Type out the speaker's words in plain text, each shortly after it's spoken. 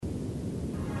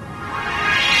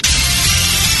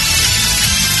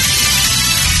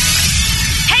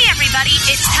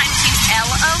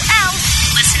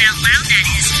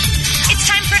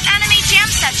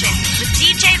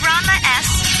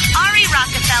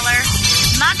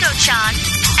Mako-chan,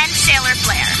 and Sailor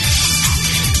Flair.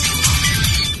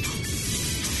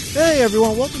 Hey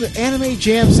everyone, welcome to Anime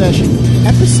Jam Session,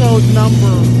 episode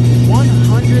number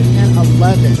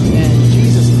 111. And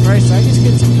Jesus Christ, I just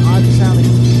get some odd sounding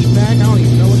feedback. I don't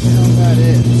even know what the hell that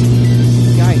is.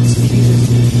 Yikes, Jesus,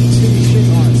 titty shit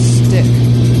on a stick.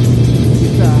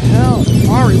 What the hell?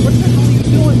 Ari, what the hell are you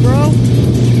doing, bro?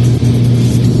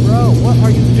 Bro, what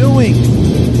are you doing?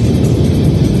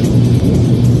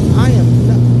 I am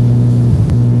not...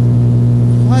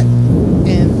 What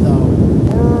in the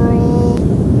world?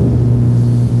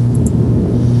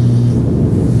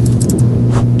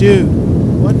 Dude,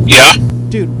 what? Yeah?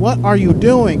 Dude, what are you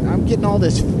doing? I'm getting all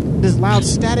this loud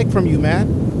static from you, man.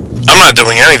 I'm not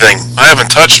doing anything. I haven't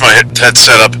touched my head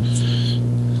setup.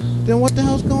 Then what the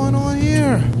hell's going on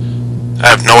here? I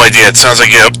have no idea. It sounds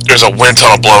like there's a wind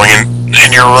tunnel blowing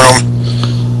in your room.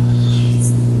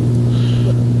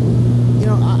 You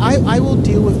know, I will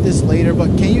deal with this later,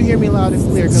 but can you hear me loud and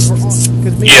clear?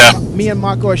 Because me and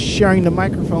Mako are sharing the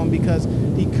microphone because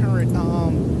the current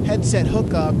headset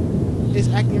hookup is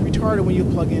acting retarded when you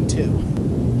plug in too.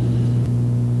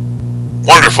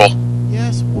 Wonderful.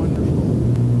 Yes, wonderful.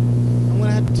 I'm going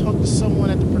to have to talk to someone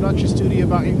at the production studio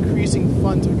about increasing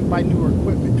funds so we can buy newer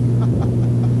equipment.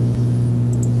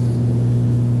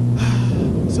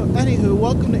 So, anywho,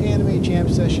 welcome to Anime Jam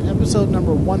Session, episode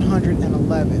number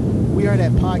 111. We are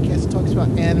that podcast that talks about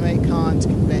anime, cons,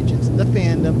 conventions, the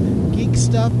fandom, geek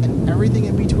stuff, and everything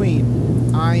in between.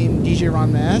 I'm DJ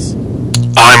Ron Mass.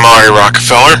 I'm Ari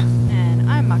Rockefeller. And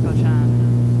I'm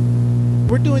Mako-chan.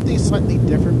 We're doing things slightly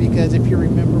different because if you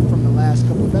remember from the last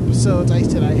couple of episodes, I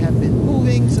said I have been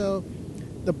moving, so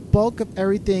the bulk of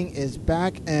everything is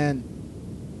back, and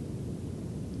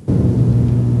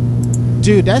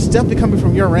dude, that's definitely coming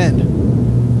from your end.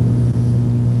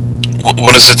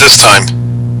 What is it this time?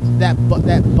 That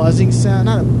buzzing sound,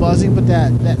 not a buzzing, but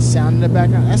that sound in the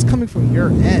background, that's coming from your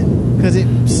end because it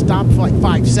stopped for like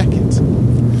 5 seconds.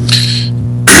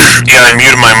 Yeah, I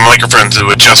muted my microphone to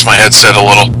adjust my headset a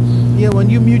little. Yeah, when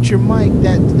you mute your mic,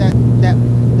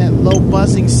 that low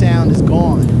buzzing sound is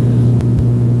gone.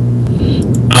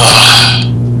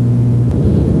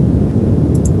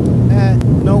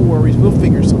 No worries, we'll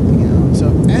figure something out.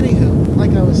 So, anywho,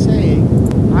 like I was saying,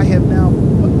 I have now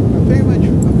very much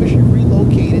officially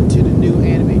relocated to the new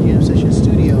Anime Jam Session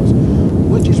Studios,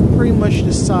 which is pretty much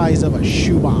the size of a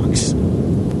shoebox.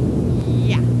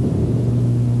 Yeah.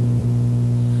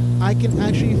 I can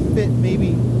actually fit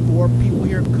maybe 4 people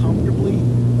here comfortably,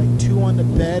 like 2 on the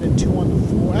bed and 2 on the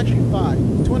floor. Actually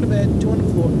 5. 2 on the bed, 2 on the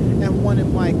floor, and 1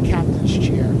 in my captain's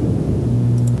chair.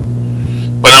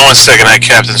 But no one's taking that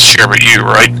captain's chair but you,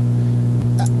 right?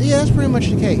 Yeah, that's pretty much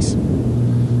the case.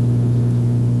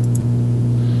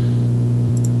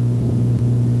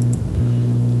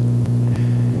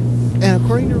 And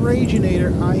according to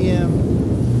Raginator, I am...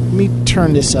 Let me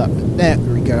turn this up. There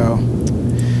we go.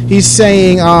 He's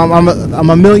saying I'm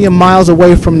a million miles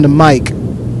away from the mic.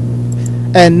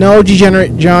 And no,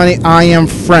 Degenerate Johnny, I am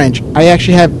French. I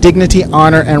actually have dignity,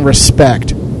 honor, and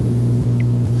respect.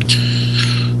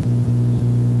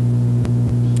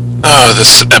 Oh,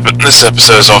 this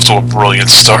episode is off to a brilliant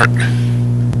start.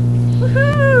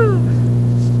 Woohoo!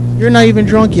 You're not even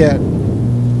drunk yet.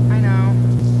 I know.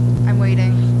 I'm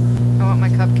waiting. I want my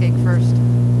cupcake first.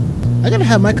 I gotta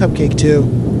have my cupcake too.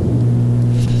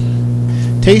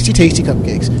 Tasty, tasty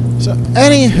cupcakes. So,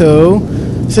 anywho,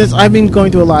 since I've been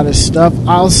going through a lot of stuff,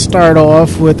 I'll start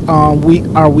off with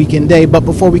our weekend day. But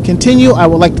before we continue, I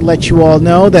would like to let you all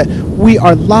know that we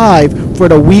are live for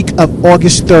the week of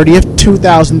August 30th,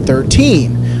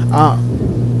 2013.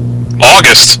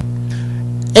 August?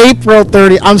 April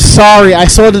 30th. I'm sorry, I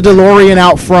saw the DeLorean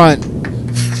out front.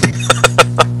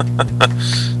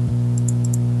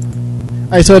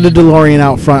 I saw the DeLorean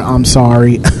out front. I'm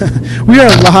sorry. We are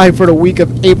live for the week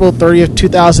of April 30th,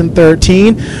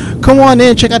 2013. Come on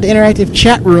in, check out the interactive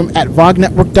chat room at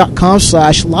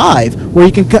vognetwork.com/live, where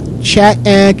you can chat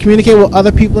and communicate with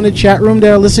other people in the chat room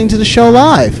that are listening to the show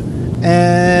live.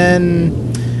 And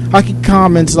hockey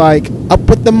comments like, up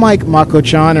with the mic,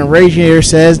 Mako-chan, and Raginator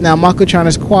says, now Mako-chan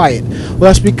is quiet. Well,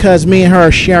 that's because me and her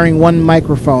are sharing one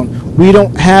microphone. We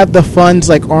don't have the funds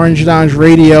like Orange Lounge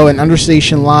Radio and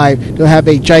Understation Live to have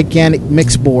a gigantic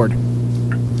mix board. I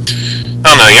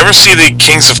don't know, you ever see the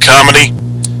Kings of Comedy?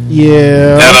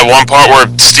 Yeah. Yeah, that one part where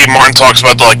Steve Martin talks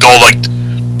about the old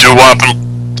doo-wop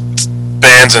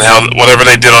bands and how whatever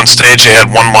they did on stage, they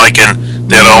had one mic and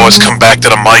they'd always come back to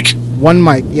the mic. One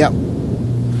mic, yep.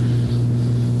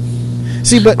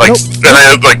 See, but and they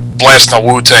had blasting the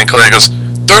Wu-Tang, and he goes,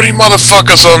 30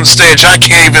 motherfuckers on the stage. I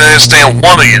can't even understand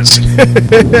one of you.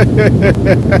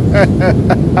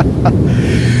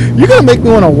 You're gonna make me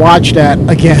want to watch that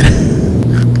again.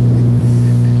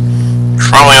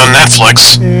 Probably on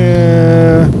Netflix.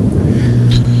 Yeah.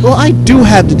 Well, I do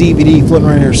have the DVD floating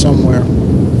around here somewhere.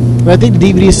 But I think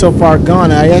the DVD is so far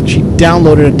gone, I actually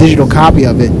downloaded a digital copy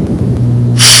of it.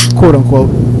 Quote unquote.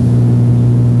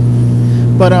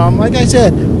 But like I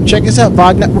said, check us out,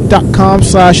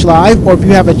 vognetwork.com/live, or if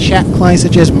you have a chat client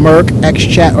such as Merc,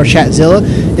 XChat, or Chatzilla,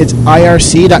 it's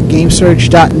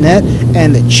irc.gamesurge.net,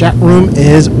 and the chat room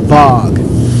is VOG.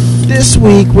 This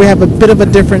week we have a bit of a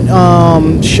different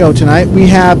show tonight. We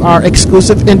have our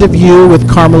exclusive interview with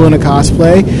Karma Luna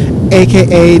Cosplay,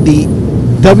 aka the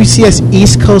WCS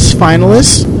East Coast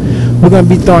finalists. We're going to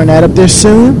be throwing that up there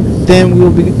soon. Then we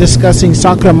will be discussing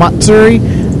Sakura Matsuri,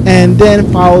 and then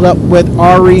followed up with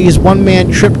Ari's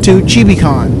one-man trip to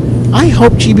ChibiCon. I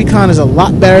hope ChibiCon is a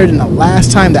lot better than the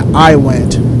last time that I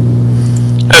went. I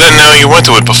didn't know you went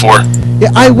to it before.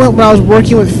 Yeah, I went when I was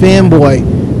working with Fanboy.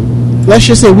 Let's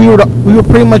just say we were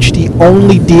pretty much the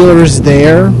only dealers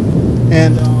there,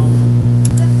 and That's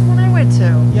the one I went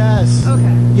to. yes,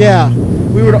 Okay. yeah,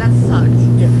 we were. That sucked.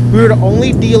 We were the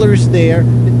only dealers there.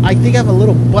 I think I have a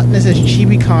little button that says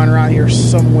ChibiCon around here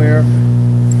somewhere.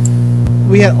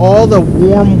 We had all the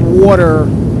warm water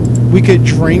we could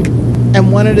drink,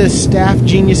 and one of the staff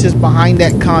geniuses behind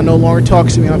that con no longer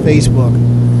talks to me on Facebook.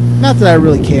 Not that I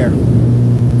really care.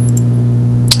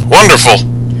 Wonderful.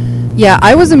 Yeah,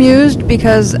 I was amused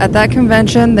because at that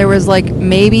convention there was like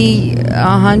maybe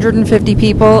 150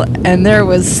 people, and there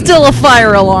was still a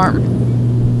fire alarm.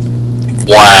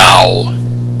 Wow.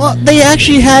 Well, they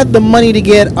actually had the money to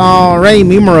get Reni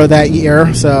Mimuro that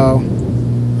year, so...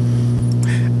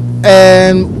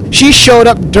 And she showed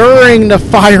up during the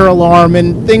fire alarm,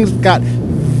 and things got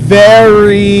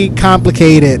very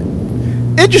complicated.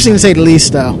 Interesting to say the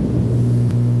least, though.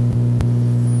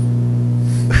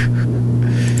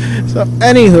 So,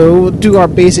 anywho, we'll do our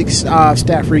basic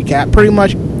staff recap. Pretty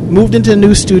much moved into a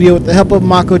new studio with the help of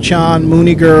Mako-chan,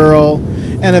 Mooney Girl,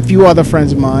 and a few other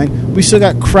friends of mine. We still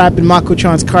got crap in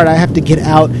Mako-chan's cart I have to get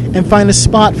out and find a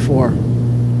spot for.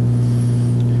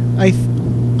 I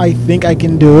think I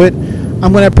can do it.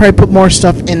 I'm going to probably put more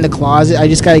stuff in the closet. I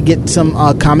just got to get some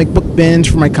comic book bins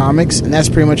for my comics, and that's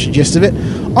pretty much the gist of it.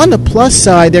 On the plus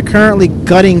side, they're currently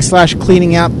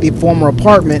gutting/cleaning out the former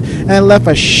apartment, and I left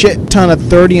a shit ton of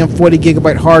 30 and 40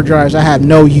 gigabyte hard drives I have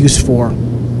no use for.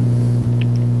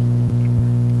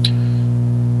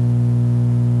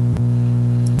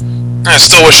 I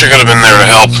still wish I could have been there to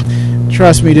help.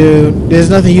 Trust me, dude. There's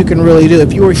nothing you can really do.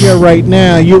 If you were here right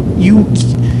now, your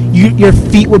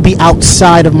feet would be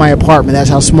outside of my apartment. That's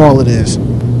how small it is.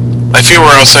 If you were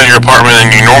outside your apartment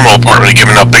in your normal apartment,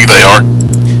 given how big they are.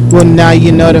 Well, now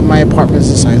you know that my apartment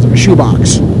is the size of a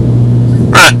shoebox.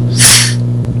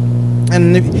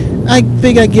 And I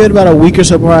think I give it about a week or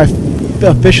so before I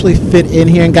officially fit in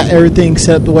here and got everything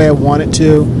set up the way I want it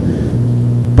to.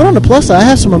 But on the plus side, I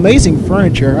have some amazing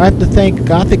furniture. I have to thank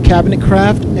Gothic Cabinet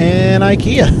Craft and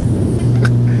IKEA.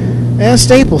 And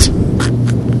Staples.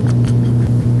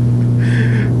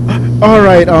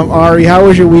 Alright, Ari, how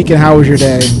was your week and how was your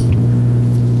day?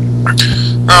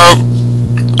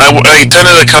 I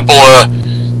attended a couple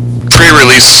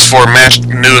pre-releases for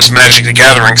newest Magic the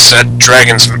Gathering set,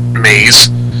 Dragon's Maze,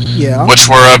 Yeah. which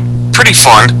were pretty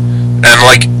fun. And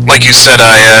like you said,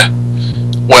 I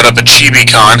went up at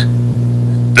ChibiCon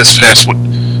this past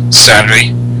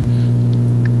Saturday.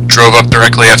 Drove up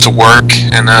directly after work,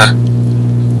 and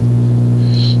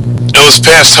it was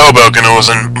past Hoboken. It was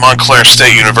in Montclair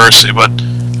State University, but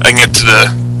I can get to the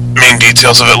main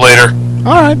details of it later.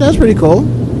 Alright, that's pretty cool.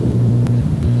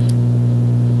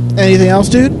 Anything else,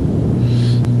 dude?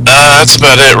 That's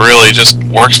about it, really. Just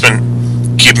work's been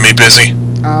keeping me busy.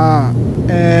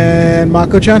 And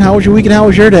Mako-chan, how was your week and how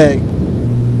was your day?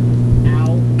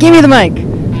 Give me the mic.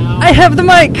 I have the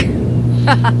mic.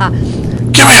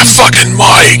 Give me a fucking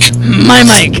mic! My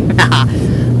mic.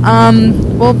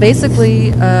 Well,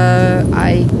 basically,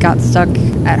 I got stuck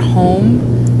at home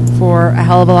for a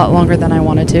hell of a lot longer than I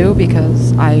wanted to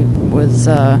because I was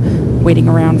waiting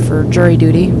around for jury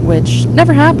duty, which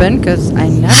never happened because I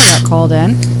never got called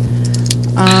in.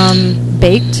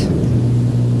 Baked.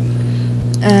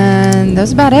 And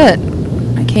that's about it.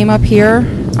 I came up here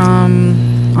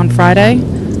on Friday,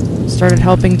 started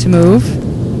helping to moved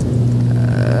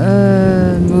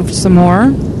some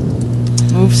more,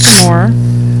 moved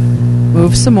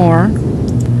some more,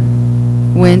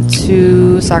 went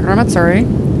to Sakura Matsuri,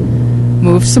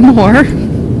 moved some more.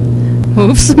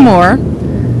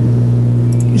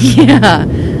 Yeah.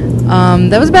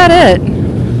 That was about it.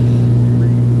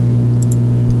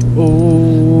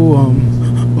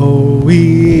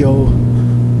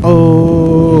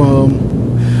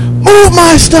 Move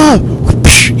my stuff!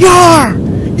 Yar,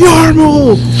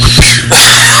 move!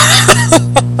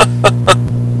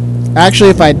 Actually,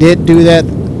 if I did do that,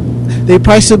 they'd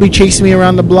probably still be chasing me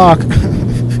around the block.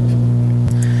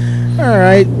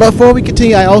 Alright, before we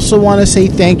continue, I also want to say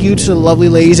thank you to the lovely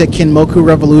ladies at Kinmoku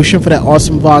Revolution for that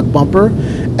awesome vlog bumper.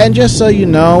 And just so you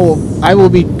know, I will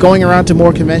be going around to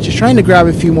more conventions trying to grab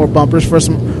a few more bumpers from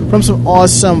some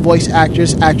awesome voice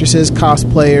actors, actresses,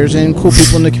 cosplayers, and cool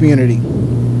people in the community.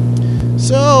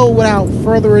 So, without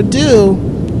further ado,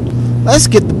 let's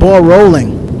get the ball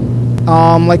rolling.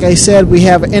 Like I said, we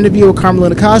have an interview with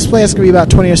Carmelina Cosplay. It's going to be about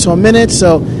 20 or so minutes,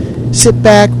 so sit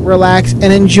back, relax,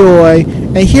 and enjoy,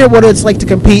 and hear what it's like to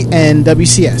compete in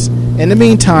WCS. In the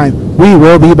meantime, we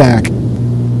will be back.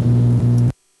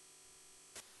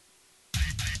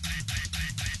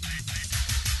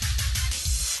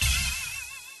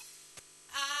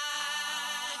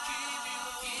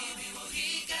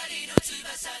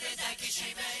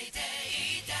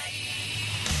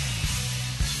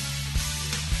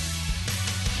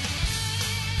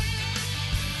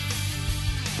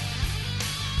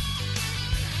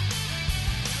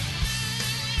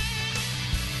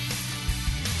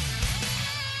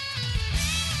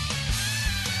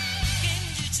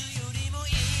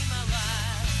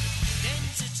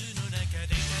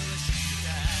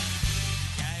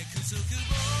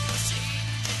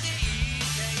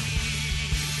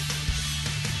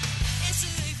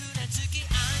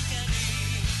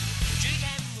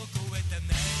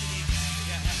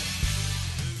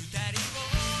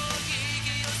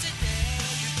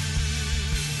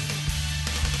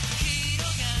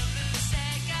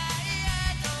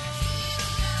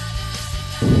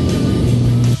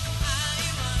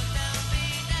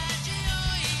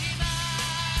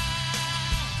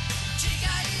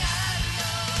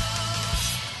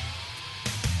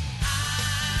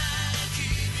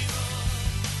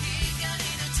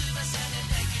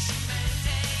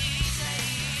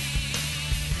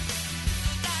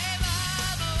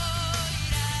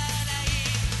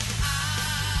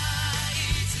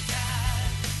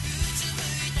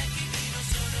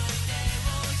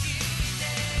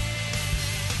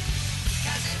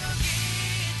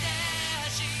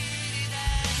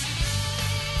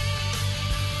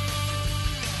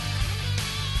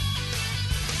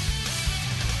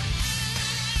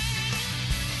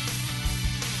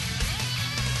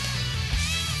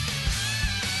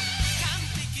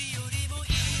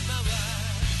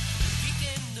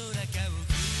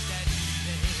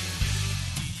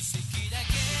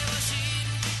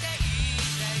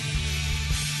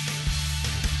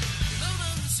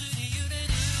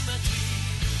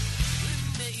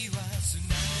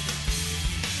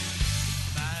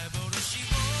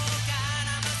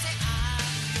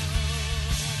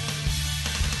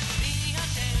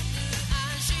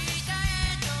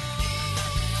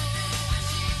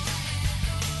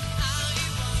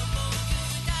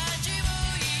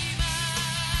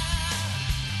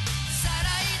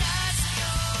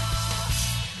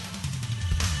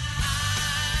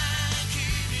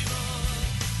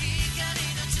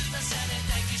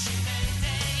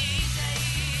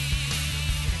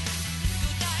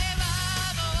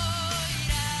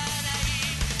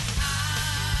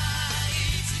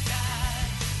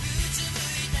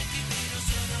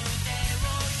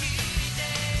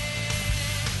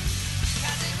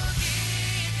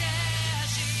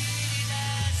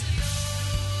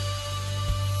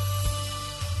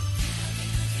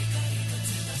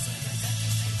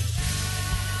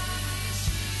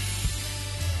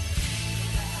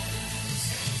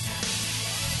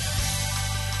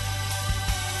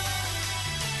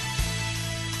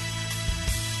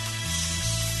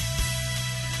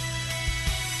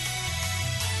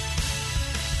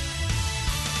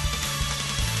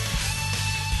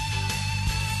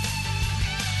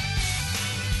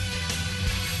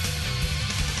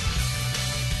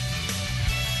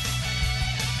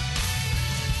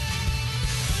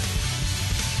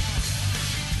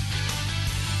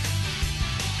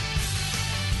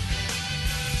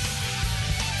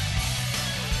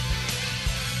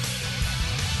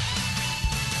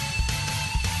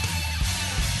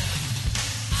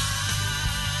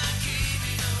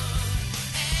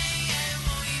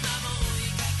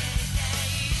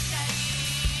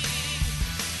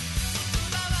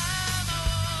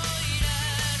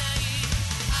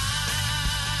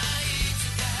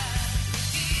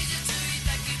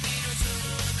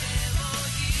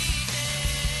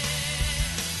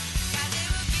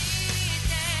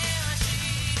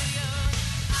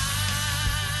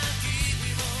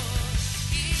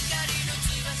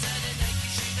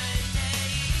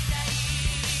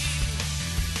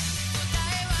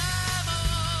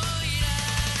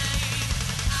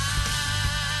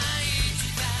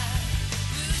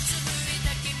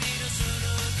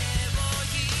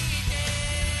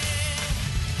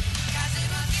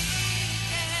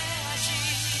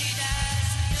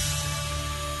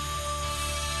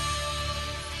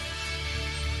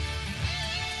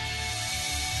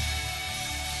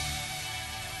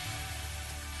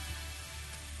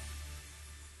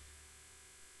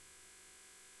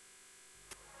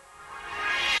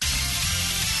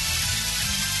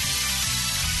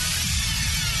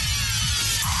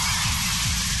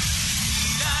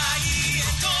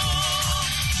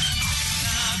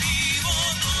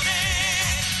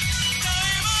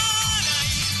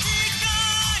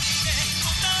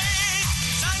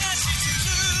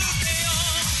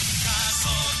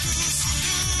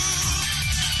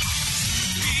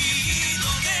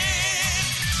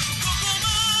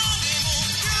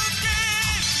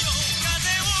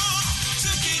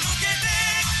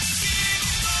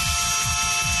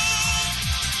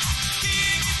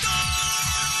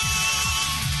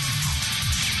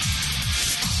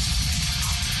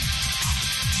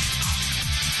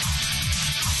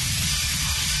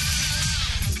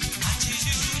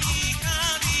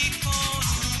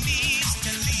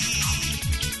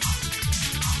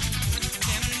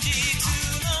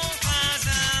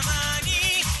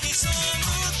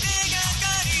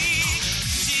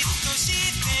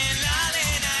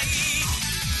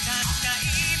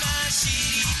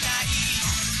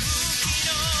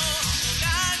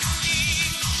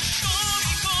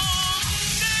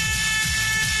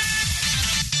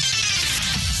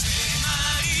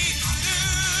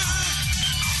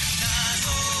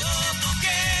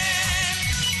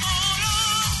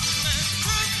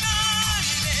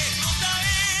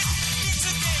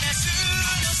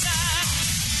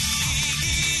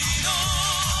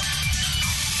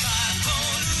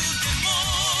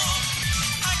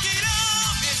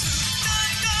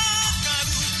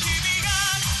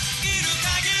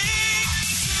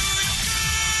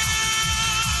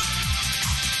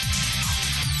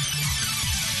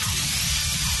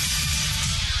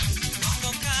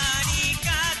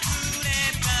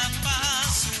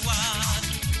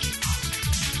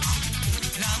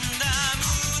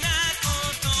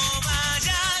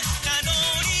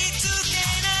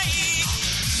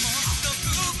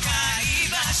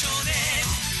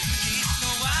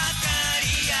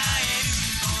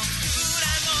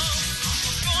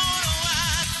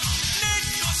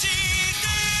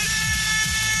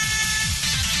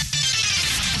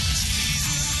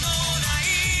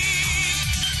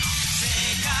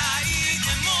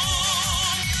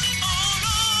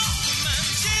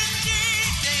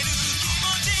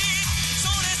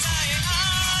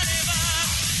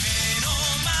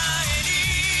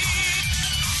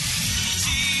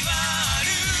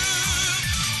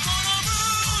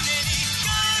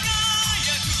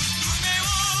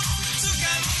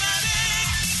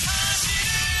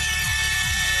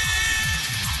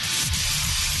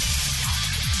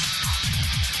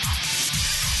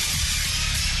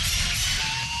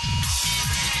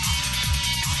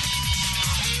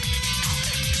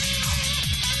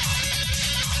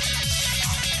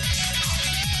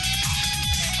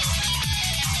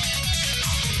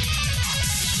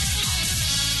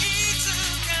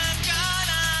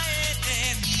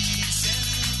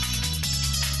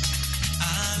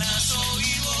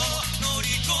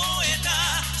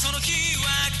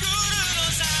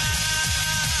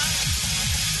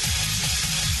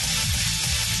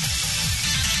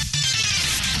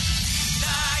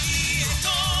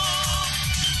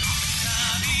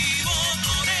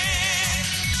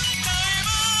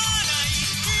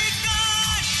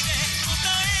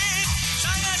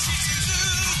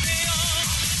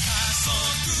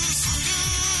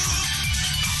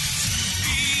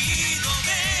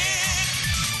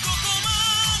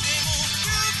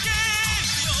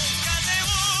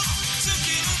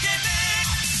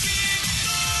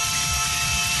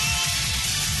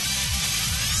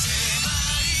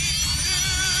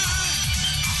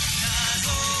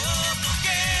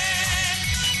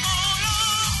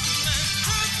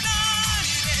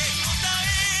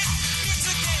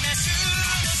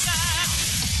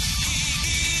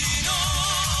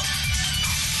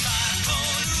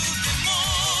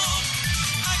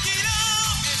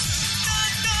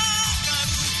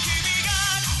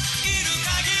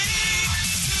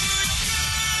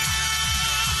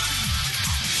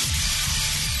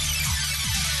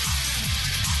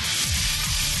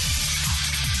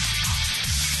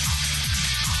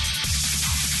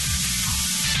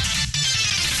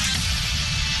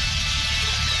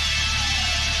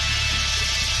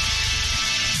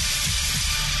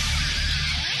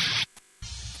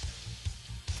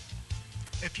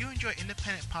 If you enjoy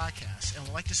independent podcasts and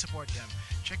would like to support them,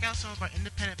 check out some of our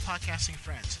independent podcasting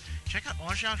friends. Check out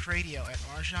Orange Lounge Radio at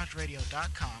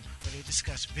orangeloungeradio.com, where they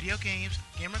discuss video games,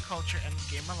 gamer culture, and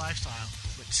gamer lifestyle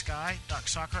with Sky, Dark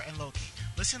Soccer, and Loki.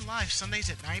 Listen live Sundays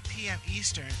at 9 p.m.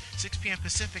 Eastern, 6 p.m.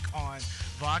 Pacific on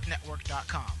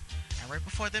VogNetwork.com. And right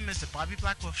before them is the Bobby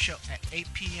Black Wolf Show at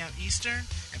 8 p.m. Eastern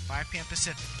and 5 p.m.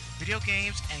 Pacific. Video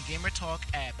games and gamer talk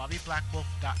at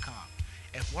BobbyBlackWolf.com.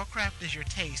 If Warcraft is your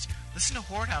taste, listen to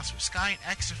Horde House with Sky and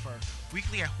Exifer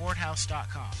weekly at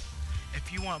HordeHouse.com.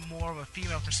 If you want more of a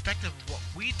female perspective of what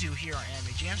we do here on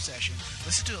Anime Jam Session,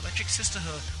 listen to Electric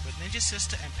Sisterhood with Ninja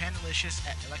Sister and Pandalicious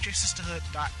at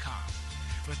ElectricSisterhood.com,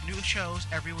 with new shows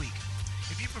every week.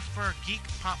 If you prefer geek,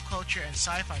 pop culture, and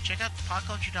sci-fi, check out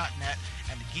PopCulture.net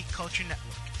and the Geek Culture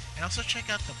Network. And also check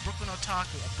out the Brooklyn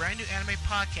Otaku, a brand new anime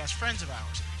podcast, friends of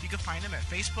ours. You can find them at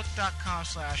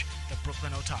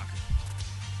Facebook.com/TheBrooklynOtaku.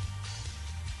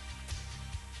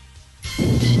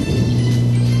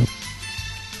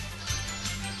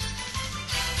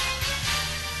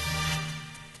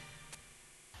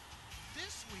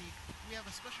 This week, we have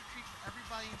a special treat for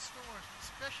everybody in store,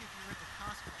 especially if you're into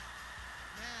cosplay.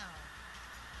 Now,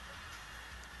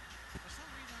 for some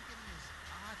reason I'm getting this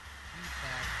odd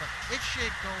feedback, but it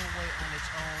should go away on its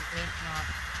own. If not,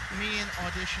 me and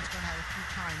Audition's going to have a few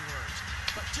kind words.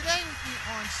 But today with me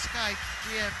on Skype,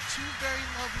 we have two very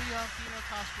lovely female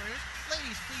cosplayers.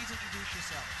 Ladies, please introduce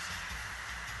yourselves.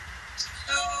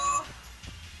 Hello,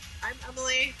 I'm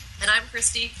Emily. And I'm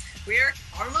Christy. We're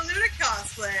Arma Luna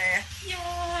Cosplay.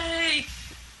 Yay!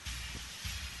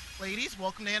 Ladies,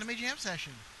 welcome to Anime Jam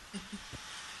Session.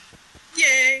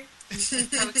 Yay!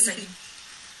 How exciting.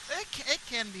 It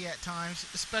can be at times,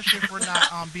 especially if we're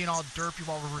not being all derpy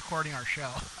while we're recording our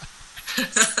show.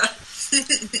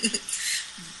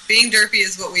 Being derpy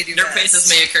is what we do Derp best. faces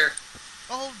may occur.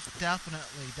 Oh,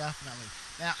 definitely.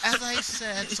 Now, as I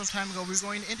said some time ago, we're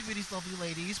going to interview these lovely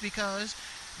ladies because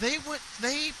they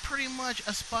pretty much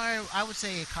aspire, I would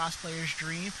say, a cosplayer's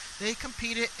dream. They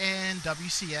competed in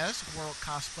WCS, World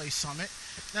Cosplay Summit.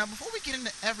 Now, before we get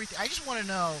into everything, I just want to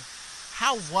know,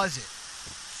 how was it?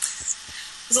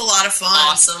 It was a lot of fun.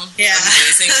 Awesome. Yeah.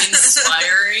 Amazing.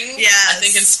 Inspiring. Yes. I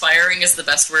think inspiring is the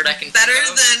best word I can Better think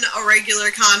of. than a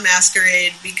regular con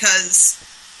masquerade because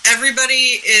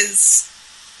everybody is...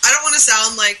 I don't want to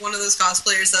sound like one of those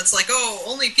cosplayers that's like, oh,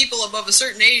 only people above a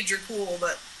certain age are cool,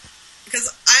 but... Because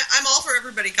I'm all for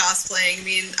everybody cosplaying. I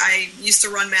mean, I used to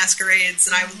run masquerades,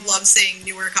 and I would love seeing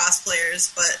newer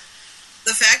cosplayers, but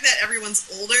the fact that everyone's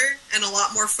older and a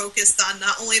lot more focused on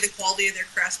not only the quality of their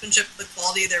craftsmanship, but the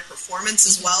quality of their performance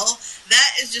as well,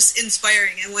 that is just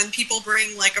inspiring. And when people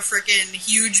bring, like, a freaking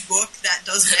huge book that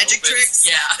does magic tricks,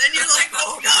 then you're like,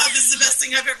 oh god, this is the best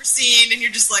thing I've ever seen, and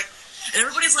you're just like... And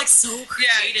everybody's, like, so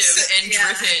creative and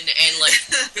driven, and, like,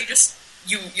 they just...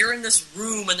 You're in this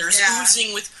room, and there's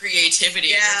oozing with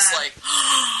creativity, and it's like,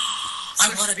 oh, I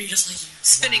want to be just like you.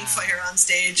 Spitting fire on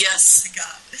stage. Yes. Oh my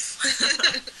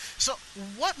god. So,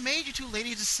 what made you two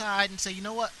ladies decide and say, you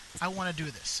know what, I want to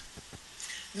do this?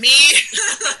 Me?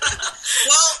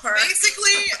 Well,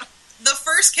 basically, the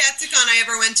first Katsucon I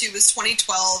ever went to was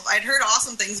 2012. I'd heard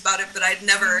awesome things about it, but I'd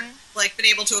never been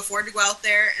able to afford to go out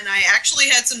there, and I actually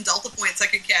had some Delta points I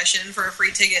could cash in for a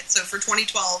free ticket. So for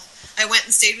 2012, I went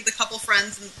and stayed with a couple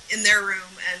friends in their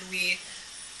room, and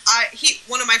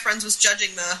one of my friends was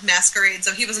judging the masquerade,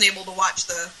 so he wasn't able to watch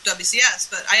the WCS,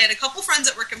 but I had a couple friends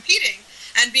that were competing,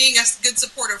 and being a good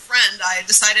supportive friend, I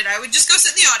decided I would just go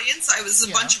sit in the audience. I was a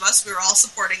bunch of us, we were all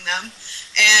supporting them,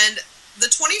 and the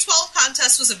 2012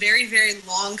 contest was a very, very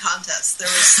long contest. There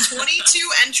was 22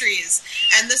 entries,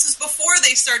 and this is before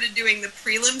they started doing the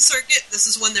prelim circuit. This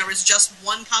is when there was just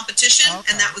one competition,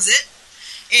 and that was it,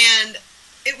 and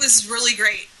it was really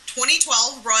great.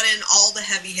 2012 brought in all the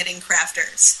heavy-hitting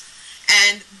crafters.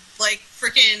 And, like,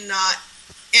 freaking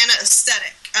Anna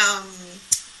Aesthetic. All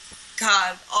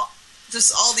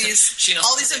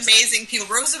these amazing people.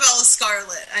 Rosabella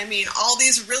Scarlet. I mean, all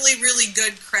these really, really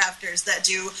good crafters that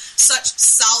do such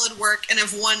solid work and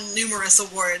have won numerous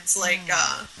awards. Like,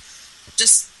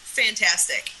 just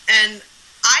fantastic. And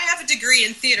I have a degree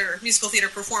in musical theater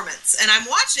performance. And I'm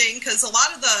watching because a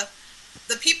lot of the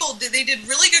people, they did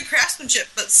really good craftsmanship,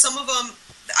 but some of them,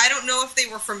 I don't know if they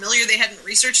were familiar, they hadn't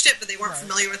researched it, but they weren't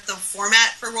familiar with the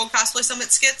format for World Cosplay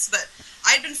Summit skits, but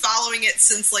I'd been following it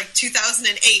since, like,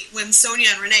 2008 when Sonia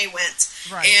and Renee went,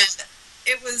 and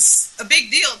it was a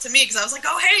big deal to me, because I was like,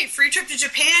 oh, hey, free trip to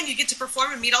Japan, you get to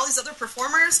perform and meet all these other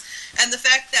performers, and the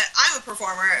fact that I'm a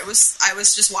performer, I was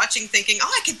just watching thinking, oh,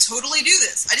 I could totally do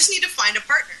this, I just need to find a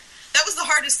partner. that was the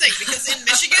hardest thing, because in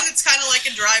Michigan it's kind of like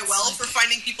a dry well for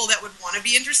finding people that would want to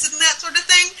be interested in that sort of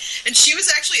thing. And she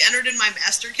was actually entered in my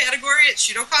master category at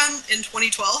Shudokan in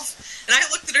 2012. And I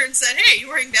looked at her and said, "Hey, you're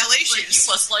wearing ballet shoes. You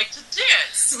must like to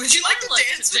dance. Would you like to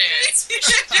dance with me?" You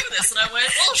should do this." And I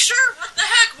went, "Well, sure. What the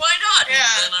heck? Why not?" Yeah.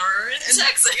 And then we're in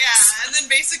Texas. Yeah, and then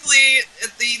basically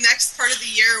the next part of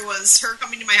the year was her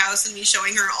coming to my house and me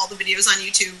showing her all the videos on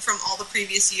YouTube from all the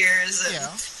previous years.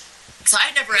 And So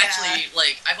I never actually,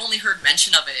 I've only heard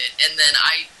mention of it, and then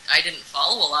I didn't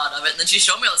follow a lot of it, and then she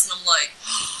showed me all this, and I'm like,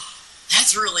 oh,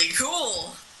 that's really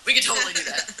cool. We could totally do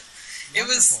that. It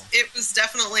was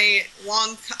definitely a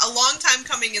long time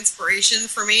coming inspiration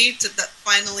for me to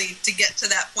finally to get to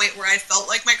that point where I felt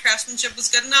like my craftsmanship was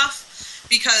good enough,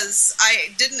 because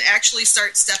I didn't actually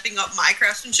start stepping up my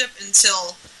craftsmanship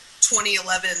until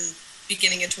 2011,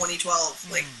 beginning of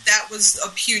 2012. Like, that was a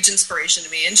huge inspiration to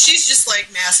me. And she's just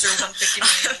like master 150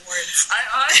 million awards.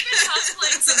 I've been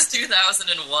cosplaying since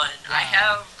 2001. Wow. I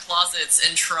have closets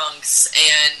and trunks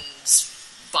and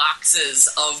boxes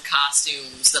of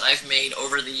costumes that I've made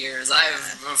over the years. I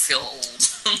feel old.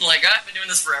 I'm like, I've been doing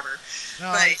this forever.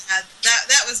 No. But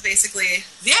that was basically...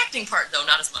 The acting part, though,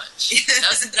 not as much.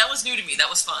 That was new to me. That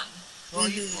was fun. Well,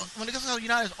 when it comes to you're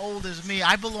not as old as me,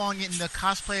 I belong in the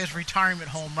cosplayer's retirement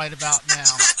home right about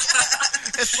now.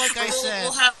 It's like I said.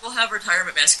 We'll have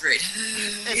retirement masquerade.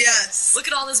 Yes. Look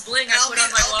at all this bling I put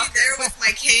on my locker. I'll be there with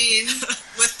my cane,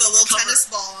 with the little tennis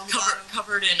ball on the bottom.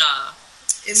 Covered in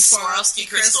Swarovski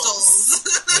crystals.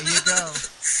 There you go.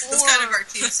 That's kind of our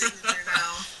team signature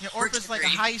now. Yeah, or if it's like a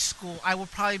high school, I will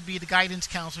probably be the guidance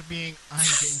counselor being, I'm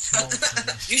getting too old for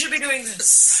this. You should be doing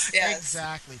this. Yes.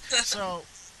 Exactly. So,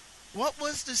 what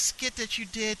was the skit that you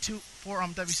did for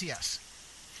WCS?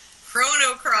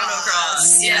 Chrono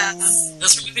Cross. Yeah.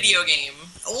 That's from a video game.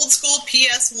 Old school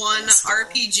PS1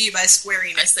 RPG by Square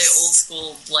Enix. I say old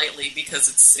school lightly because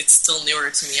it's still newer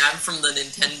to me. I'm from the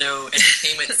Nintendo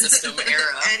Entertainment System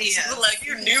era. So like,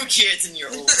 you're new kids and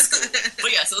you're old school.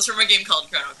 But yeah, so it's from a game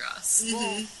called Chrono Cross. Mm-hmm.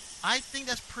 Well, I think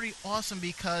that's pretty awesome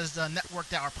because the network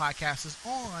that our podcast is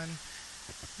on,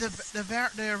 the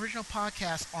original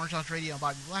podcast, Orange Lounge Radio and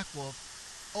Bobby Black Wolf,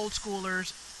 old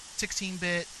schoolers,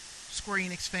 16-bit, Square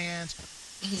Enix fans,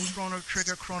 Chrono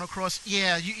Trigger, Chrono Cross.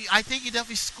 Yeah, I think you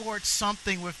definitely scored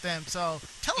something with them. So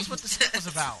tell us what the skit was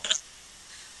about.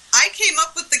 I came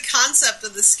up with the concept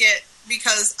of the skit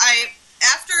because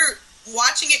after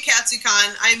watching at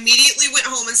KatsuCon, I immediately went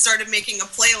home and started making a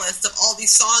playlist of all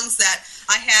these songs that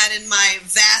I had in my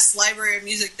vast library of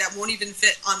music that won't even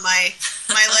fit on my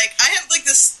I have like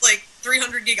this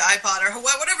 300 gig iPod or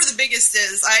whatever the biggest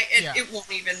is. It won't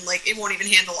even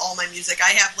handle all my music.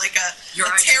 I have like a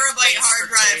terabyte hard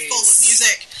drive full of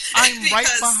music. I'm right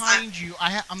behind you.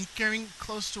 I'm carrying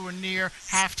close to a near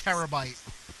half terabyte.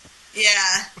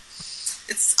 Yeah.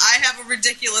 I have a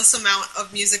ridiculous amount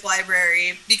of music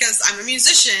library because I'm a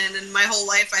musician and my whole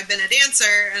life I've been a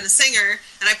dancer and a singer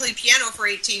and I played piano for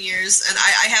 18 years and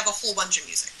I have a whole bunch of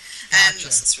music. And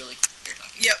that's really cool.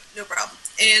 Yep, no problem.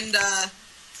 And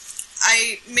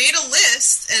I made a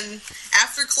list, and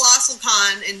after Colossal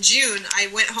Con in June, I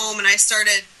went home and I had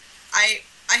started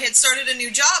a new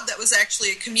job that was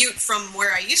actually a commute from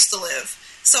where I used to live.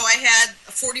 So I had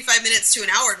 45 minutes to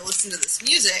an hour to listen to this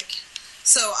music.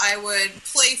 So I would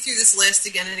play through this list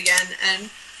again and again, and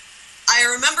I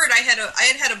remembered I had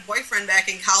a boyfriend back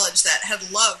in college that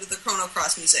had loved the Chrono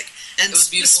Cross music, and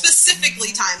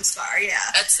specifically Time Scar.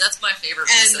 Yeah, that's my favorite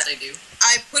piece that they do.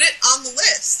 I put it on the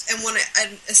list, and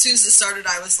as soon as it started,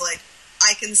 I was like,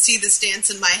 I can see this dance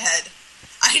in my head.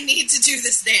 I need to do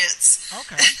this dance.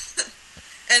 Okay.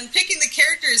 And picking the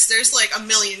characters, there's like a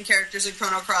million characters in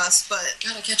Chrono Cross, but...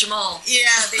 Gotta catch them all.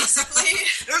 Yeah, basically.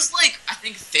 There's I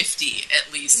think 50 at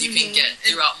least you can get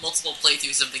throughout multiple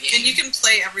playthroughs of the game. And you can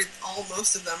play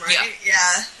most of them, right?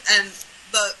 Yeah. And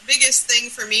the biggest thing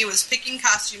for me was picking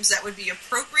costumes that would be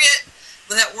appropriate,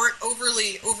 but that weren't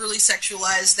overly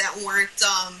sexualized, that weren't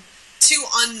too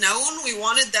unknown. We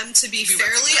wanted them to be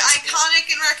fairly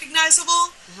iconic and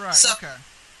recognizable. Right, okay.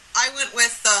 I went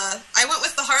with the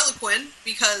Harlequin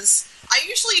because I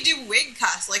usually do wig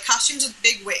costumes with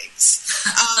big wigs.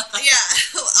 I'm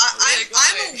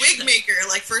a wig maker,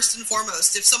 first and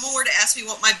foremost. If someone were to ask me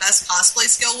what my best cosplay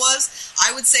skill was,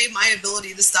 I would say my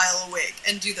ability to style a wig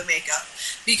and do the makeup.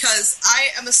 Because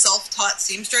I am a self-taught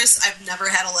seamstress. I've never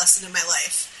had a lesson in my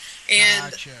life.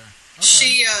 And gotcha. Okay.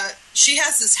 She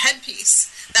has this headpiece.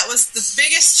 That was the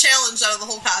biggest challenge out of the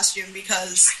whole costume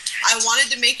because I wanted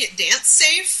to make it dance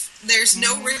safe. There's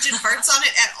no rigid parts on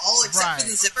it at all except for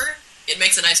the zipper. It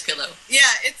makes a nice pillow. Yeah,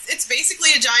 it's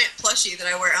basically a giant plushie that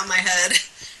I wear on my head.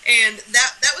 And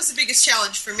that was the biggest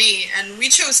challenge for me, and we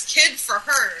chose Kid for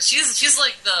her. She's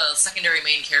like the secondary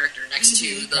main character next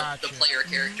to the player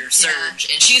character, Surge,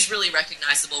 and she's really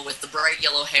recognizable with the bright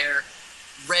yellow hair,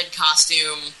 red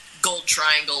costume, gold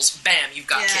triangles. Bam, you've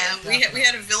got Kid. We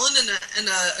had a villain and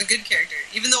a good character,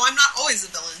 even though I'm not always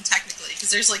a villain technically, because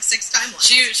there's like 6 timelines.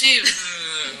 She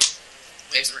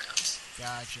waves around.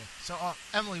 Gotcha. So,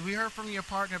 Emily, we heard from your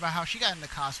partner about how she got into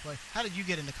cosplay. How did you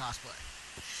get into cosplay?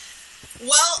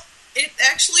 Well, it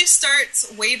actually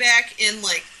starts way back in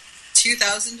like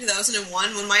 2000,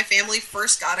 2001 when my family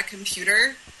first got a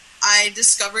computer. I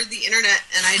discovered the internet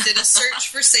and I did a search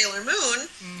for Sailor Moon,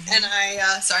 and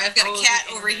sorry, I've got a cat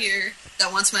over here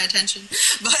that wants my attention,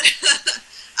 but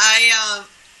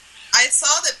I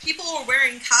saw that people were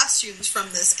wearing costumes from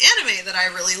this anime that I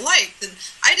really liked, and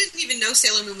I didn't even know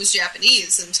Sailor Moon was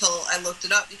Japanese until I looked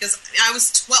it up, because I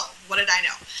was 12. What did I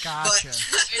know? Gotcha.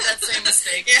 I made that same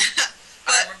mistake. Yeah.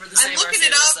 But I remember the same I'm looking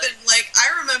it up, and like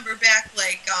I remember back,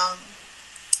 like I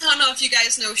don't know if you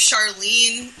guys know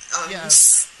Charlene.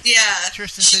 Yeah.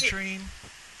 Tristan Citrine.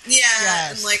 Yeah,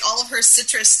 yes. And like all of her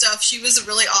citrus stuff. She was a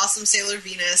really awesome Sailor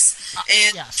Venus.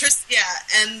 And yes.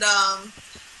 And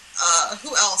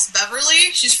who else?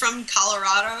 Beverly. She's from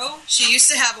Colorado. She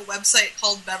used to have a website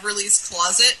called Beverly's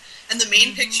Closet, and the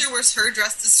main picture was her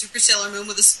dressed as Super Sailor Moon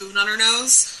with a spoon on her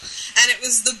nose. And it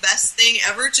was the best thing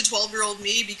ever to 12-year-old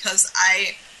me, because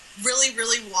I really,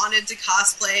 really wanted to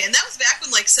cosplay. And that was back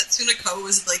when like Setsuna Ko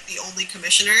was like the only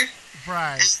commissioner.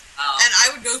 Right. And I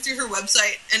would go through her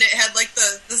website, and it had like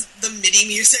the MIDI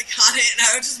music on it, and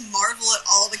I would just marvel at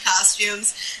all the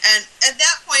costumes. And at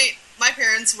that point, my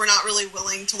parents were not really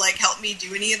willing to like help me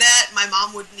do any of that. My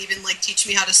mom wouldn't even like teach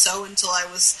me how to sew until I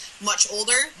was much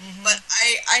older. But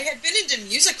I had been into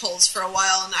musicals for a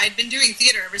while, and I'd been doing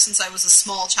theater ever since I was a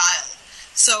small child.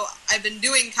 So I've been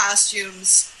doing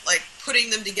costumes, like putting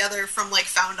them together from like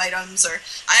found items, or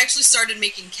I actually started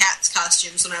making Cats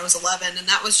costumes when I was 11, and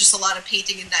that was just a lot of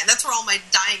painting and dyeing. That's where all my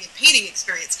dyeing and painting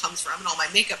experience comes from, and all my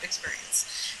makeup experience,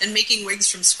 and making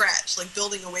wigs from scratch, like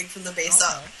building a wig from the base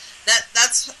up.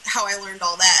 That's how I learned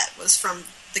all that, was from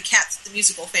the Cats, the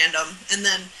musical fandom, and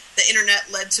then the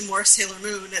internet led to more Sailor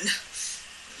Moon. And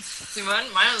see, mine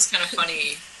was kind of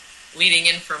funny leading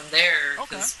in from there,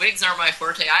 because wigs aren't my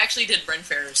forte. I actually did Ren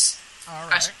Fairs.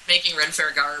 I started making Ren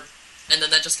Fair garb, and then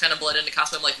that just kind of bled into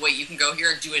cosplay. I'm like, wait, you can go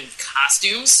here and do in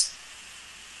costumes?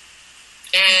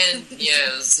 And yeah,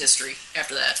 it was history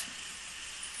after that.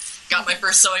 Got my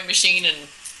first sewing machine, and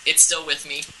it's still with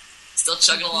me. Still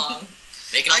chugging along.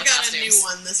 Making all the costumes. I got a new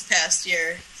one this past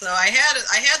year. So I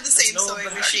had the same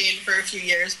sewing machine for a few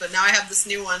years, but now I have this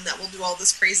new one that will do all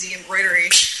this crazy embroidery.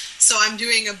 So I'm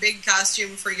doing a big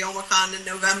costume for Youmacon in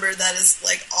November that is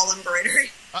like all embroidery.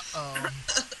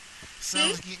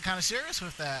 Sounds getting kind of serious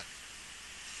with that.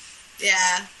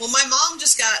 Yeah. Well, my mom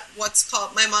just got what's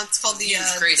called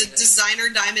the Designer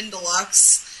Diamond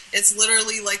Deluxe. It's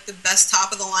literally like the best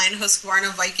top of the line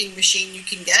Husqvarna Viking machine you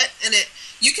can get, and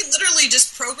you can literally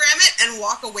just program it and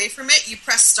walk away from it. You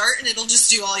press start and it'll just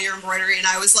do all your embroidery. And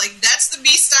I was like, that's the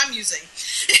beast I'm using,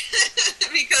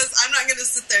 because I'm not going to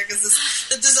sit there, because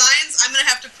the designs, I'm going to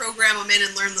have to program them in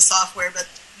and learn the software, but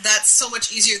that's so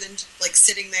much easier than like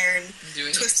sitting there and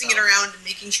twisting it around and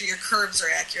making sure your curves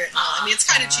are accurate. I mean, it's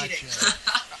kind of cheating.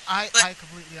 I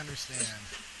completely understand.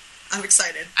 I'm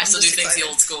excited. I still do things the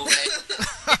old school way.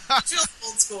 Just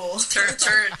old school.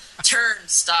 Turn,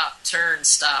 stop.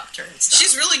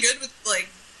 She's really good with like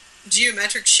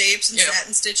geometric shapes and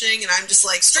satin stitching, and I'm just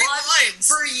like straight lines.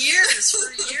 For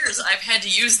years, I've had to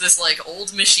use this like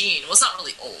old machine. Well, it's not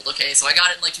really old, okay? So I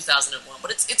got it in like 2001,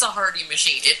 but it's a Hardy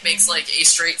machine. It makes like a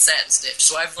straight satin stitch.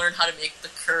 So I've learned how to make the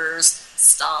curves,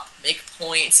 stop, make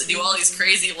points, and do all these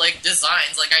crazy like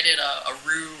designs. Like I did a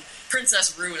Rue.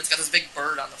 Princess Rue, and it's got this big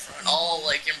bird on the front, all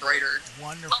like embroidered.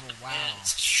 Wonderful, wow.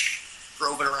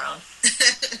 Drove it around.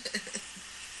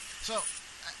 So,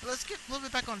 let's get a little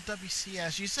bit back on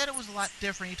WCS. You said it was a lot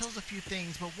different. You told us a few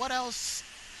things, but what else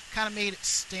kind of made it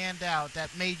stand out that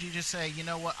made you just say, you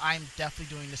know what, I'm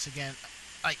definitely doing this again,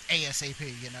 like ASAP,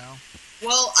 you know?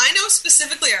 Well, I know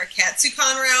specifically our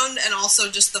Katsucon round, and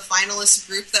also just the finalist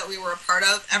group that we were a part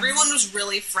of. Everyone was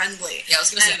really friendly. Yeah, I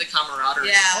was going to say the camaraderie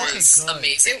was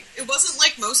amazing. It wasn't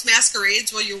like most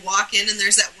masquerades where you walk in and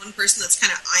there's that one person that's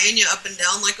kind of eyeing you up and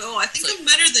down like, oh, I think I'm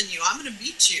better than you. I'm going to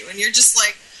beat you. And you're just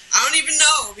like, I don't even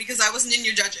know, because I wasn't in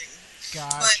your judging.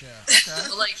 Gotcha.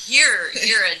 But like here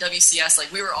at WCS,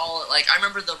 like we were all like, I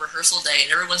remember the rehearsal day,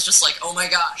 and everyone's just like, "Oh my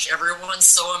gosh, everyone's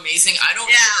so amazing! I don't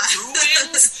care who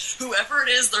wins, whoever it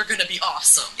is, they're gonna be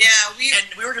awesome." Yeah,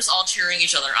 and we were just all cheering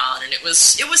each other on, and it was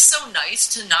so nice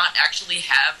to not actually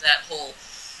have that whole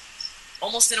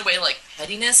almost in a way like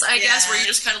pettiness, I guess, where you're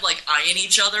just kind of like eyeing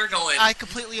each other, going. I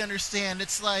completely understand.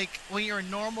 It's like when you're in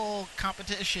normal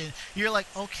competition, you're like,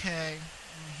 okay.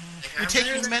 You're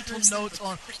taking mental notes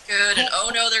on. Pretty good, and oh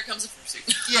no, there comes a fursuit.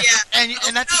 Yeah,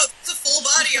 and that's no, it's a full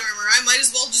body armor. I might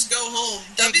as well just go home.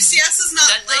 WCS is not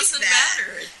that like doesn't that.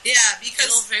 matter. Yeah, because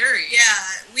it'll vary. Yeah,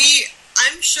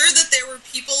 I'm sure that there were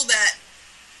people that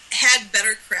had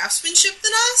better craftsmanship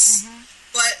than us,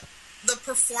 but the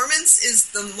performance is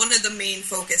one of the main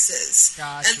focuses.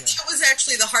 Gotcha. And that was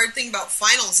actually the hard thing about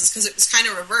finals, is because it was kind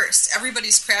of reversed.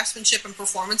 Everybody's craftsmanship and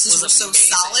performances were so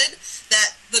solid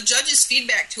that the judges'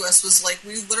 feedback to us was like,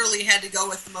 we literally had to go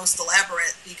with the most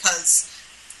elaborate because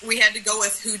we had to go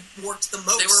with who worked the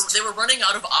most. They were running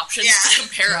out of options to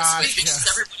compare us with because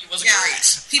everybody was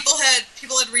great. People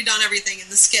had redone everything, and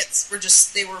the skits were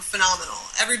they were phenomenal.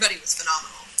 Everybody was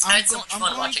phenomenal. I had so much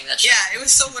fun watching that show. Yeah, it was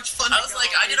so much fun. I was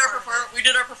like, we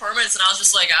did our performance, and I was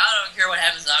just like, I don't care what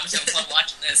happens. I'm just having fun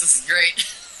watching this. This is great.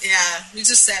 Yeah, we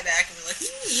just sat back and were like,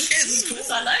 okay, this is cool.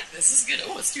 I like this. This is good.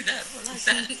 Oh, let's do that. I like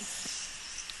that.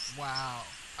 Wow.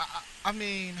 I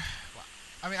mean,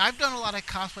 I've done a lot of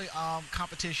cosplay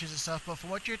competitions and stuff, but from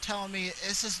what you're telling me,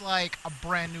 this is like a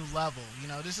brand new level. You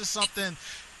know, this is something.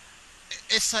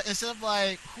 It's instead of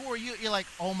like, who are you? You're like,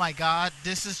 oh my god,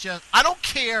 this is just. I don't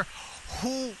care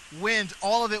who wins.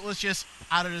 All of it was just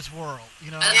out of this world.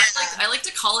 You know. And I like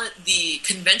to call it the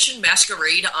convention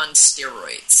masquerade on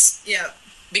steroids. Yeah.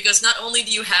 Because not only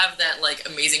do you have that, like,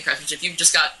 amazing craftsmanship, you've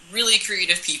just got really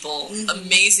creative people,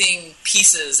 amazing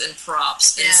pieces and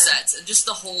props and sets, and just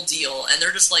the whole deal, and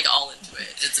they're just, like, all into it.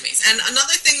 It's amazing. And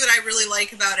another thing that I really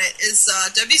like about it is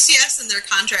WCS in their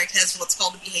contract has what's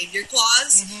called a behavior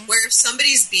clause, where if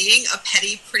somebody's being a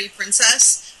petty, pretty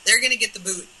princess, they're going to get the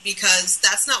boot, because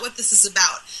that's not what this is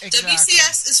about. Exactly.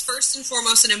 WCS is first and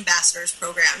foremost an ambassadors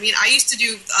program. I mean, I used to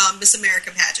do Miss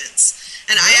America pageants,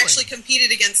 and I actually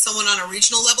competed against someone on a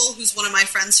regional level who's one of my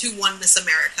friends who won Miss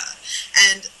America.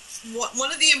 And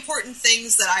one of the important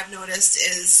things that I've noticed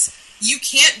is you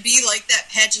can't be like that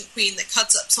pageant queen that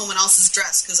cuts up someone else's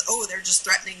dress because, they're just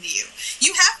threatening to you.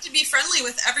 You have to be friendly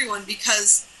with everyone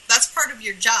because that's part of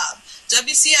your job.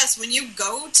 WCS, when you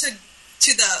go to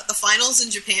the finals in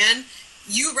Japan,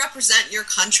 you represent your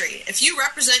country. If you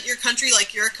represent your country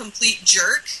like you're a complete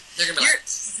jerk,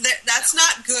 that's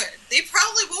not good. They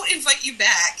probably won't invite you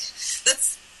back.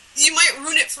 You might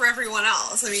ruin it for everyone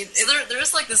else. I mean,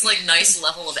 there's like this like nice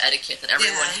level of etiquette that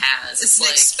everyone has. It's an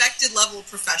expected level of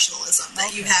professionalism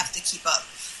that you have to keep up.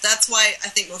 That's why I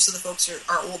think most of the folks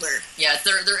are older. Yeah,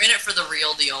 they're in it for the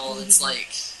real deal. It's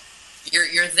like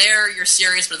you're there, you're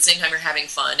serious, but at the same time you're having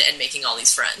fun and making all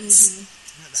these friends.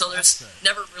 So there's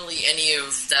never really any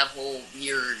of that whole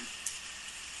weird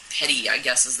petty, I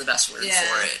guess is the best word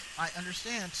for it. I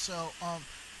understand. So,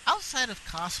 outside of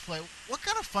cosplay, what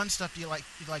kind of fun stuff do you like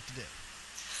to do?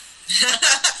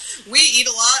 We eat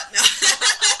a lot. No.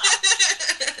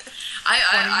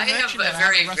 I have a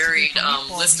very varied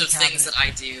list of things that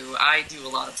I do. I do a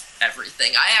lot of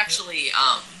everything. I actually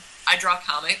I draw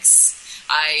comics.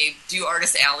 I do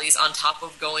artist alleys on top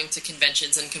of going to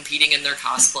conventions and competing in their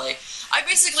cosplay. I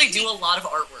basically do a lot of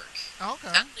artwork. Okay.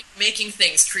 I like making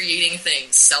things, creating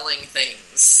things, selling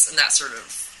things, and that sort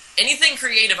of... Anything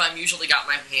creative, I'm usually got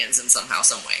my hands in somehow,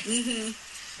 some way.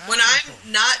 When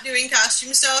I'm not doing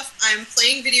costume stuff, I'm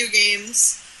playing video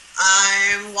games.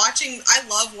 I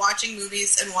love watching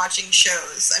movies and watching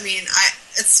shows. I mean,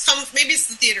 maybe it's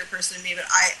the theater person in me, but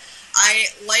I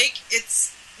like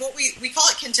it's what we call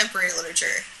it contemporary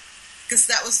literature, because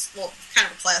that was kind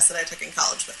of a class that I took in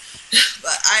college, but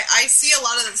I see a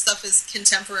lot of that stuff as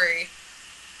contemporary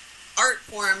art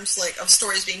forms, like of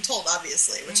stories being told,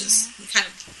 obviously, which is kind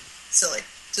of silly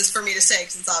just for me to say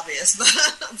because it's obvious,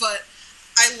 but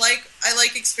I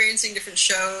like experiencing different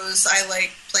shows. I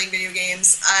like playing video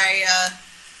games.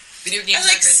 Video games. I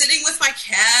like sitting with my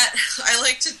cat.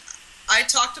 I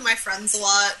talk to my friends a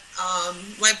lot.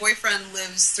 My boyfriend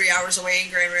lives 3 hours away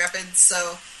in Grand Rapids,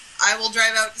 so I will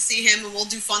drive out to see him, and we'll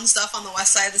do fun stuff on the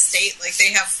west side of the state. Like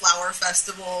they have flower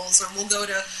festivals, or we'll go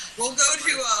to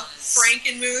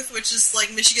Frankenmuth, which is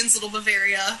like Michigan's little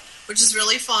Bavaria, which is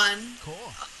really fun.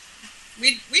 Cool.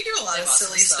 We do a lot of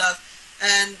silly stuff,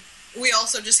 and we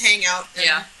also just hang out.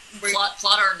 And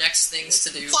plot our next things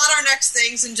to do. Plot our next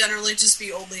things, and generally just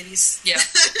be old ladies. Yeah.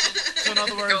 So in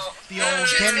other words, the old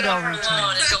Gendo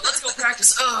routine. Let's go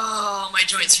practice. Oh, my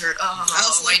joints hurt. Oh, I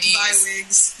also my like knees. to buy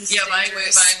wigs. Yeah, buying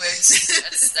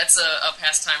wigs. That's a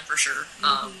pastime for sure.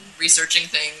 Researching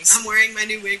things. I'm wearing my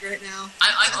new wig right now.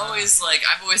 I've always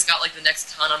got like the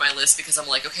next ton on my list because I'm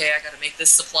like, okay, I got to make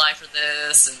this supply for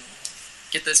this and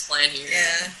get this plan here.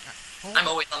 Yeah. I'm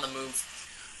always on the move.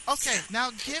 Okay,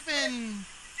 now given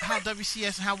how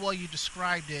WCS and how well you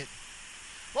described it,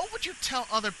 what would you tell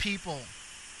other people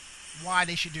why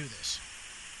they should do this?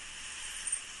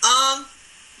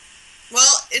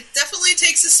 Well, it definitely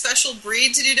takes a special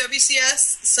breed to do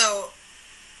WCS, so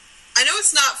I know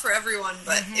it's not for everyone,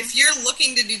 but if you're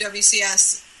looking to do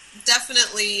WCS,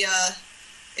 definitely,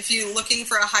 if you're looking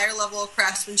for a higher level of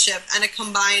craftsmanship and a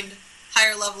combined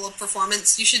higher level of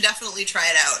performance, you should definitely try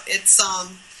it out. It's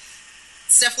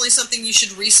definitely something you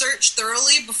should research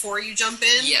thoroughly before you jump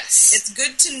in. Yes. It's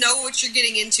good to know what you're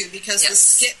getting into because the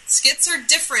skits are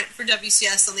different for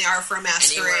WCS than they are for a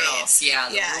Masquerade. Anywhere else, the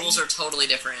rules are totally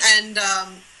different. And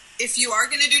if you are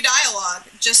going to do dialogue,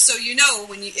 just so you know,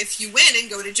 if you win and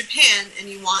go to Japan and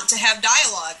you want to have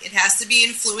dialogue, it has to be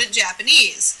in fluent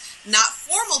Japanese, not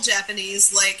formal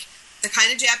Japanese like the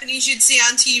kind of Japanese you'd see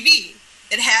on TV.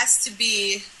 It has to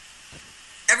be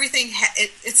everything.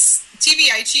 It's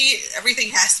TVIchi. Everything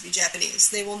has to be Japanese.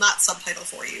 They will not subtitle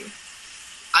for you.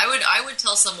 I would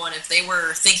tell someone if they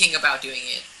were thinking about doing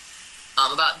it,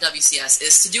 about WCS,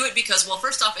 is to do it because, well,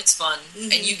 first off, it's fun,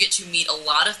 and you get to meet a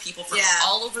lot of people from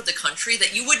all over the country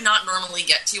that you would not normally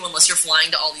get to unless you're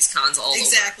flying to all these cons all over.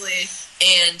 Exactly.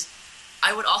 And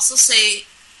I would also say,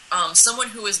 someone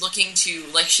who is looking to,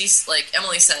 like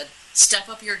Emily said, step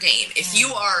up your game. If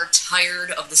you are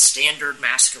tired of the standard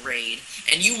Masquerade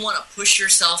and you want to push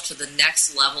yourself to the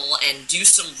next level and do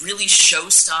some really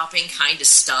show-stopping kind of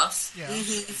stuff,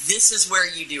 this is where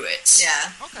you do it.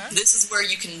 Yeah. Okay. This is where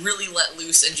you can really let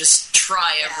loose and just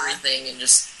try everything and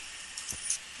just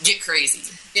get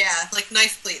crazy. Yeah, like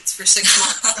knife pleats for 6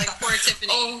 months, like poor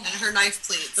Tiffany and her knife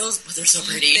pleats. They're so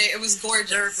pretty. It was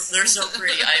gorgeous. They're so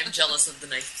pretty. I am jealous of the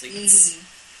knife pleats.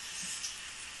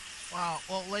 Wow.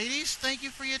 Well, ladies, thank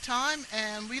you for your time,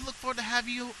 and we look forward to have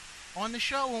you on the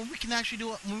show when we can actually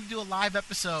when we do a live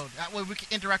episode. That way we can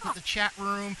interact with the chat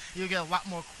room. You'll get a lot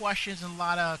more questions and a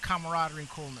lot of camaraderie and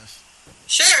coolness.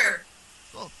 Sure.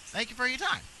 Cool. Thank you for your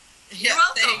time. You're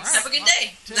welcome. Thanks. Have a good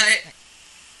day. Night.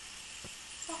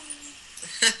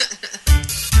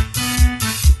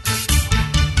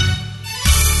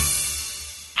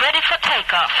 Ready for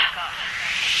takeoff.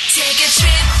 Take a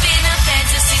trip in a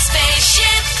fantasy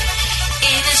spaceship,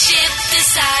 in a ship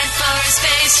designed for a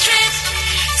space trip.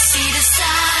 See the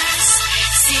stars,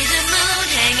 see the moon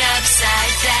hang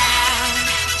upside down.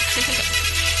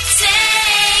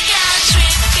 Take a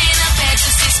trip in a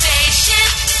fantasy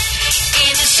spaceship,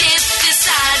 in a ship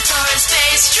designed for a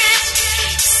space trip.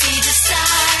 See the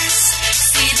stars,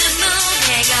 see the moon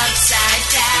hang upside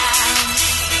down.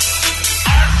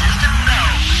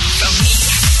 From me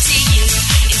to you,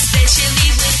 especially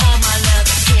with all my love,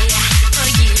 yeah, for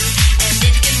you, and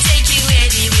it can take you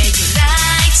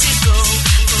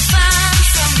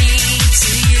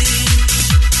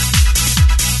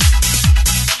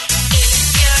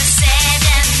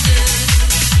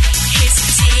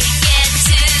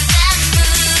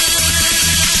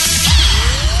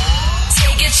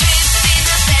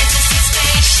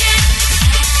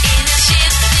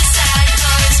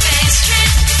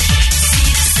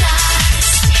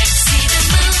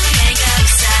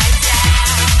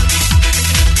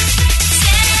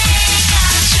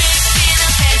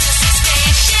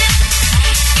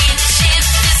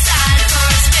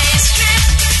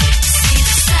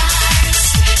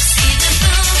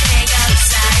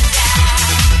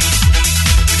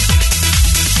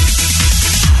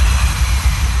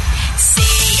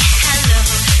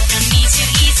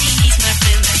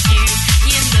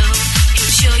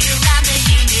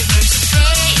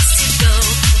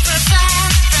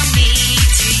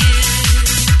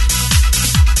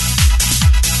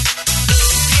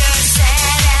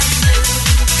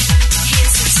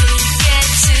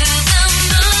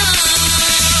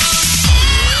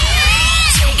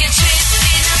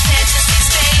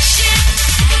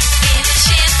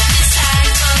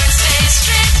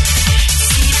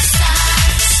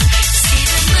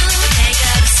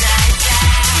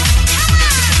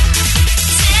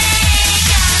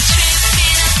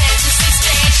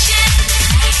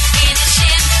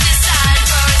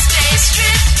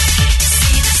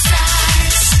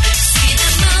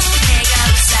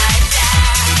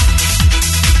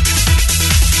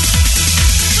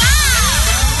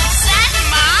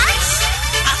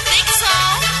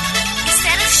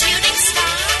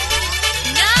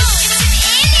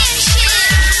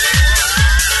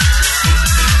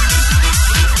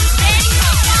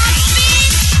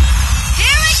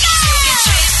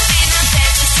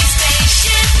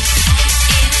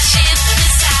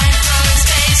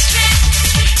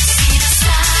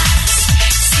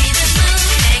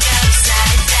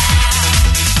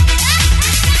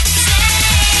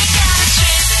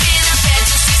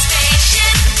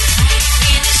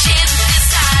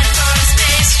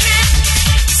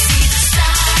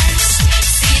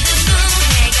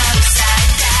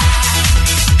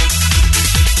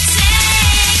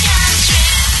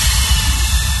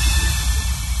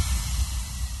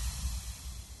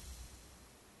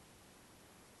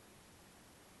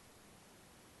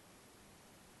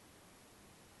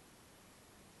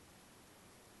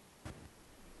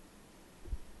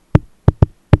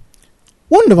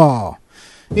Wonderful.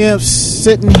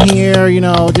 Sitting here,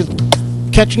 just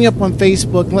catching up on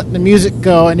Facebook, letting the music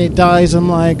go, and it dies. I'm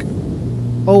like,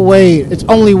 oh wait, it's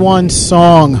only one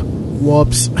song.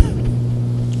 Whoops.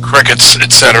 Crickets,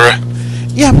 etc.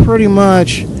 Yeah, pretty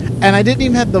much. And I didn't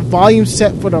even have the volume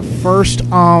set for the first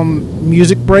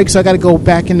music break, so I got to go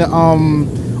back into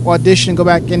Audition and go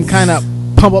back and kind of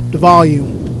pump up the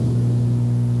volume.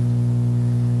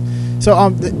 So,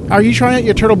 are you trying out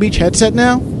your Turtle Beach headset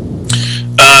now?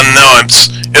 No,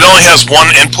 it only has one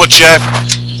input jack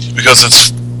because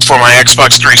it's for my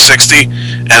Xbox 360,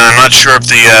 and I'm not sure if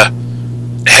the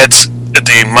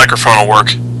the microphone will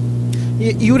work.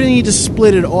 You would need to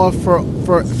split it off for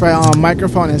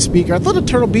microphone and speaker. I thought the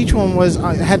Turtle Beach one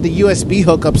had the USB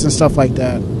hookups and stuff like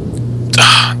that.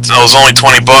 It was only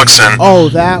 $20, and oh,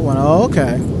 that one. Oh,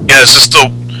 okay. Yeah, it's just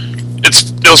it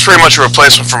was pretty much a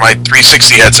replacement for my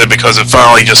 360 headset because it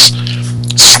finally just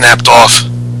snapped off.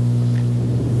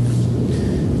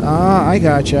 I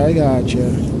gotcha.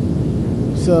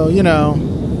 So,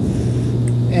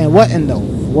 and what in the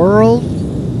world?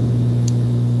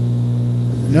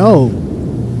 No.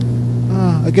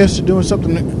 I guess they're doing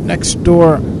something next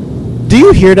door. Do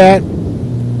you hear that?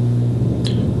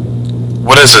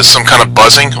 What is it? Some kind of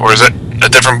buzzing? Or is it a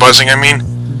different buzzing, I mean?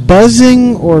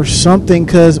 Buzzing or something,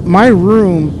 because my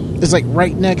room is like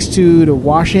right next to the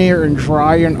washing area and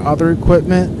dryer and other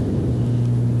equipment.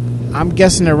 I'm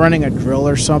guessing they're running a drill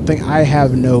or something. I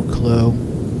have no clue.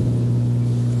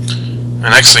 And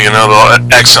next thing you know,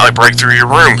 they'll accidentally break through your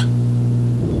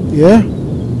room. Yeah.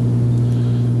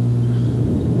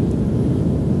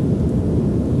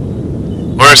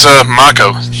 Where's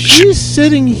Mako? She's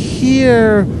sitting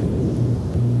here.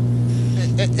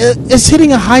 It's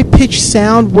hitting a high-pitched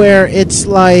sound where it's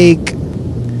like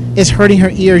it's hurting her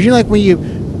ears. Like when you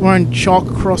run chalk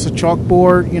across a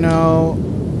chalkboard,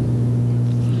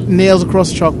 nails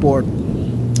across the chalkboard.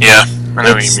 Yeah, I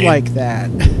know what you mean. It's like that.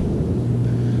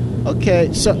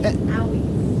 Okay, so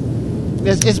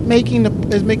it's making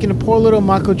the poor little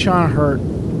Mako-chan hurt.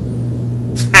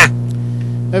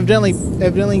 Evidently,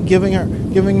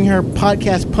 giving her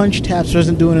podcast punch taps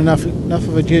wasn't doing enough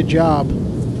of a good job.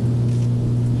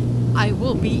 I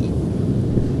will be.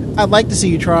 I'd like to see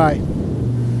you try.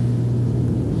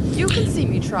 You can see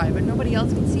me try, but nobody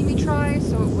else can see me try,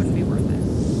 so it wouldn't be worth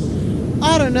it.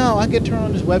 I don't know. I could turn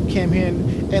on this webcam here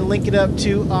and link it up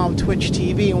to Twitch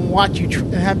TV and watch you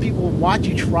and have people watch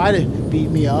you try to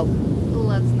beat me up.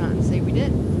 Let's not say we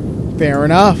did. Fair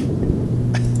enough.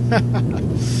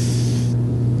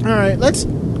 All right, let's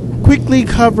quickly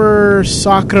cover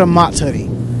Sakura Matsuri.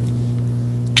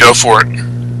 Go for it.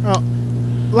 Oh,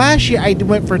 last year I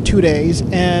went for 2 days,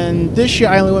 and this year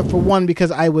I only went for one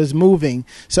because I was moving.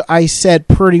 So I said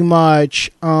pretty much,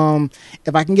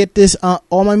 if I can get this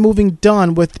all my moving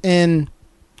done within,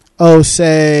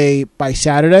 say by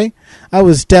Saturday, I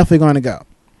was definitely going to go.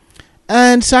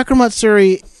 And Sakura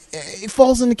Matsuri, it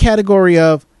falls in the category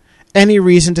of any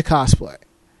reason to cosplay.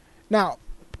 Now,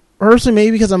 personally,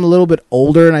 maybe because I'm a little bit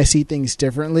older and I see things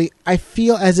differently, I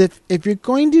feel as if you're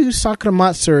going to do Sakura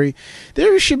Matsuri,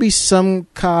 there should be some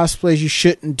cosplays you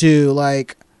shouldn't do,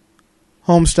 like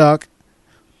Homestuck,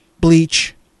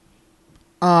 Bleach,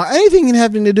 anything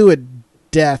having to do with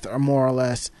death, or more or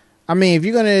less. I mean, if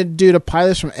you're going to do the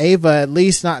pilots from Ava, at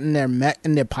least not in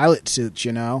their pilot suits,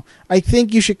 I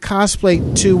think you should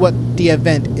cosplay to what the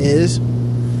event is.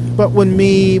 But when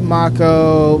me,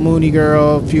 Mako, Mooney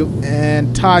Girl,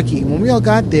 and Taki, when we all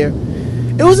got there,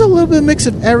 it was a little bit of a mix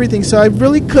of everything, so I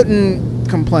really couldn't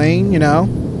complain,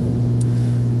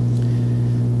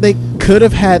 They could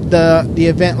have had the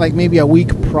event like maybe a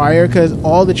week prior, because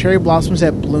all the cherry blossoms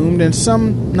had bloomed, and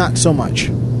some not so much.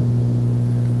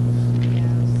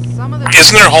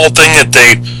 Isn't there a whole thing that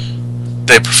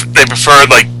they prefer,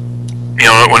 like,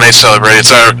 when they celebrate,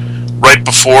 it's either right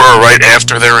before or right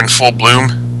after they're in full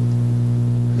bloom?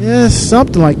 Yeah,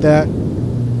 something like that.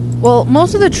 Well,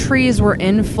 most of the trees were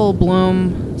in full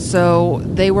bloom, so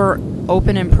they were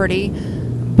open and pretty,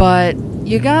 but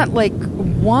you got like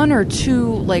one or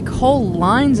two like whole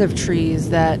lines of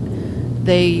trees that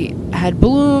they had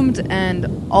bloomed and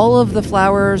all of the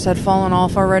flowers had fallen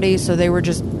off already, so they were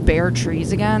just bare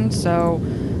trees again. So,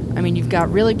 I mean, you've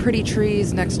got really pretty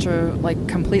trees next to like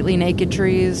completely naked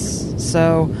trees.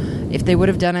 So, if they would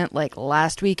have done it like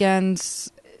last weekend,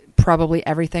 probably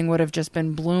everything would have just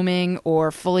been blooming or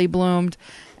fully bloomed.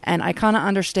 And I kind of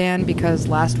understand, because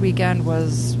last weekend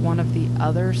was one of the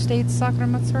other states' Sakura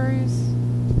Matsuris.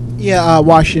 Yeah,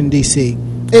 Washington, D.C.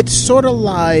 It's sort of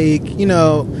like,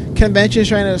 conventions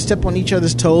trying to step on each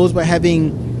other's toes by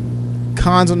having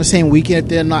cons on the same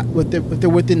weekend if they're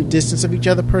within distance of each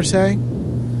other, per se.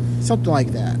 something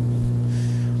like that.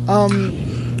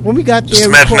 When we got Just there,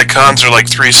 imagine the cons are like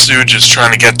three stooges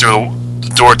trying to get through the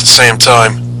door at the same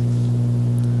time.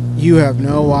 you have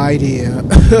no idea.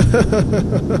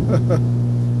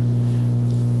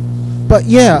 But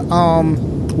yeah,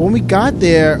 when we got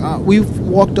there, we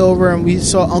walked over and we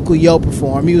saw Uncle Yo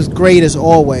perform. He was great as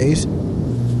always.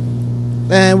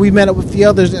 And we met up with the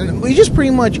others, and we just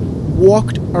pretty much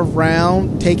walked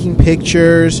around taking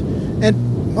pictures,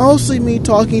 and mostly me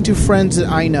talking to friends that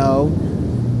I know,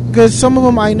 because some of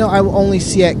them I know I will only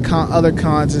see at other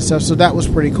cons and stuff, so that was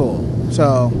pretty cool.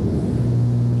 So,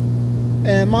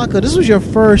 and Mako, this was your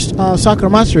first Sakura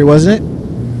Matsuri, wasn't it?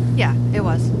 Yeah, it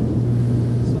was.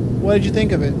 What did you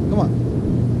think of it? Come on.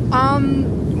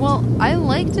 Well, I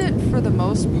liked it for the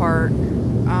most part.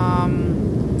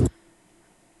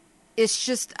 It's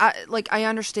just, I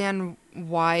understand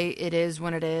why it is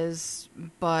when it is,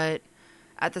 but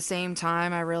at the same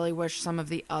time, I really wish some of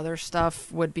the other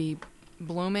stuff would be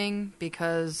blooming,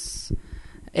 because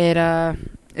it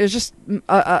was just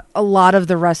a lot of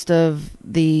the rest of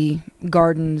the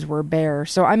gardens were bare.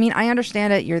 So, I mean, I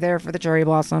understand it. You're there for the cherry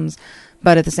blossoms,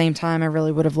 but at the same time, I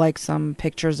really would have liked some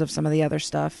pictures of some of the other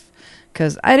stuff,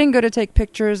 because I didn't go to take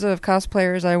pictures of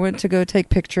cosplayers. I went to go take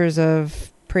pictures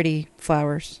of pretty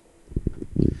flowers.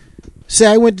 See,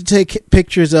 I went to take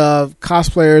pictures of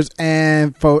cosplayers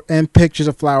and pictures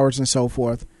of flowers and so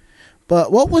forth.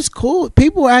 But what was cool,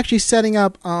 people were actually setting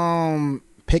up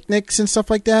picnics and stuff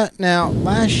like that. Now,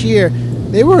 last year,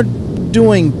 they were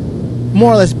doing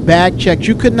more or less bag checks.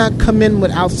 You could not come in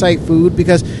with outside food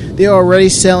because they're already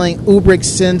selling uber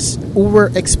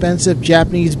expensive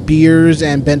Japanese beers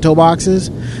and bento boxes.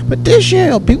 But this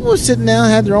year, people were sitting down,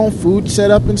 had their own food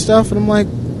set up and stuff, and I'm like,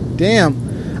 damn.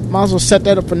 Might as well set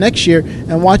that up for next year,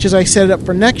 and watch as I set it up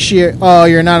for next year. Oh,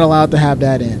 you're not allowed to have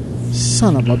that in.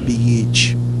 Son of a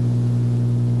bitch.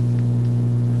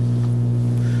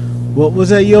 What was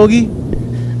that, Yogi?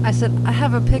 I said, I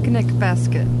have a picnic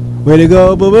basket. Way to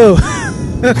go, boo-boo.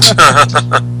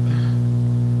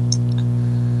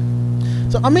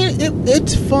 So, I mean,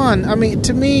 it's fun. I mean,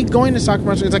 to me, going to Sakura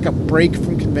Matsuri is like a break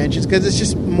from conventions, because it's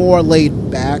just more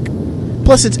laid back.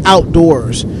 Plus, it's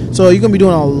outdoors, so you're going to be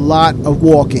doing a lot of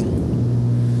walking.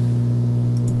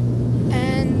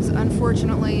 And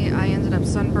unfortunately, I ended up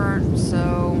sunburnt,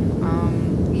 so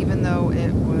even though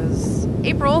it was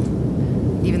April,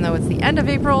 even though it's the end of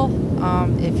April,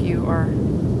 if you are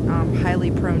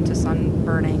highly prone to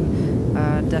sunburning,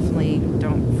 definitely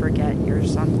don't forget your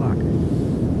sunblock.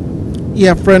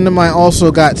 Yeah, a friend of mine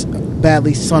also got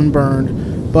badly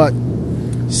sunburned, but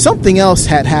something else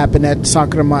had happened at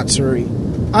Sakura Matsuri.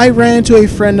 I ran into a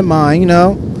friend of mine,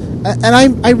 and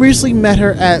I recently met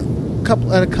her at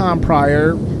a con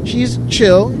prior. She's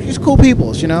chill, she's cool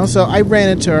people, so I ran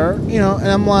into her, and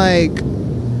I'm like,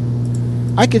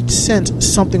 I could sense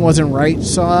something wasn't right,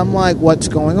 so I'm like, what's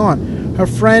going on? Her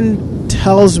friend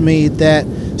tells me that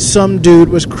some dude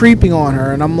was creeping on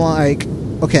her, and I'm like,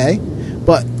 okay,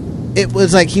 but it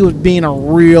was like he was being a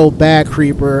real bad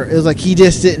creeper. It was like he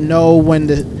just didn't know when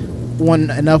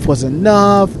enough was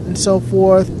enough and so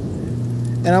forth.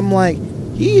 And I'm like,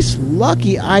 he's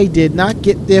lucky I did not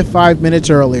get there 5 minutes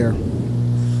earlier.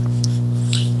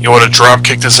 You would have drop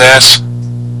kicked his ass?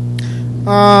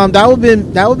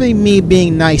 That would be me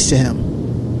being nice to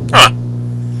him. Huh.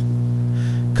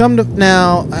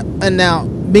 Now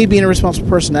me being a responsible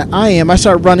person that I am, I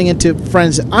started running into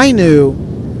friends that I knew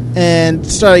and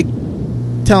started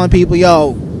telling people,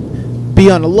 yo,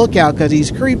 be on the lookout because he's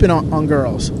creeping on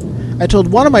girls. I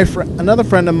told one of another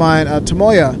friend of mine,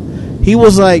 Tomoya, he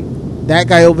was like, that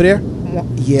guy over there?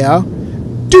 Yeah.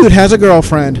 Dude has a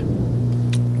girlfriend.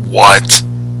 What?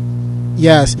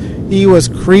 Yes. He was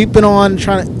creeping on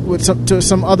to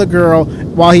some other girl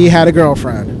while he had a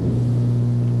girlfriend.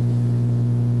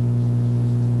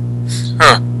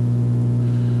 Huh.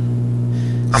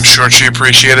 I'm sure she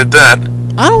appreciated that.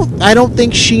 I don't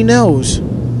think she knows.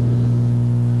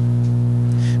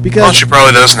 Because Well, she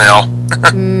probably does now.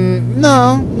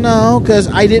 No, because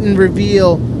I didn't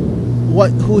reveal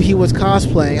who he was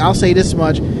cosplaying. I'll say this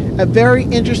much: a very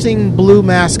interesting blue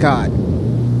mascot.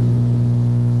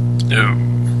 Ooh.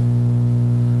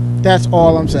 That's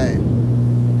all I'm saying.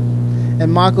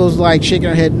 And Mako's like shaking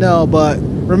her head, no, but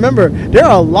remember, there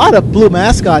are a lot of blue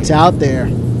mascots out there.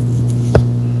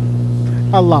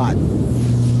 A lot.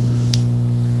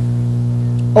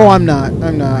 Oh, I'm not.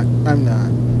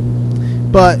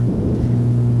 But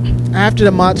after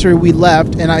the Matsuri, we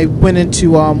left, and I went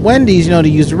into Wendy's, to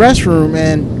use the restroom,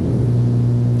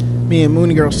 and me and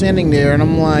Mooney Girl standing there, and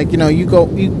I'm like, you go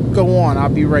on, I'll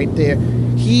be right there.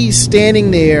 He's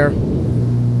standing there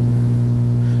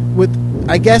with,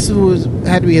 I guess it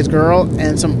had to be his girl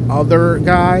and some other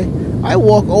guy. I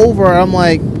walk over and I'm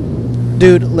like,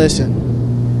 dude,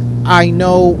 listen, I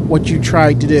know what you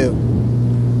tried to do.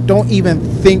 Don't even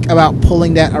think about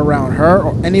pulling that around her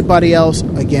or anybody else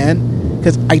again,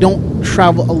 because I don't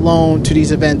travel alone to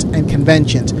these events and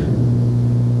conventions.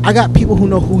 I got people who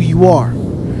know who you are.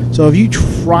 So if you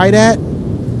try that,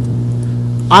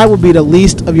 I will be the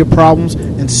least of your problems,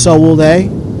 and so will they.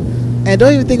 And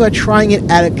don't even think about trying it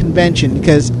at a convention,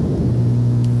 because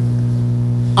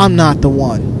I'm not the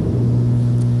one.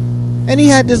 And he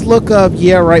had this look of,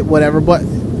 yeah, right, whatever, but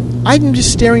I'm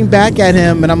just staring back at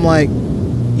him, and I'm like,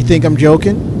 you think I'm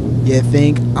joking? You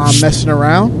think I'm messing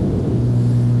around?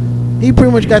 He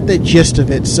pretty much got the gist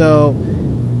of it. So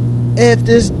if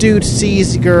this dude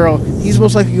sees the girl, he's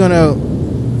most likely going to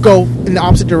go in the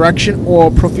opposite direction or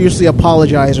profusely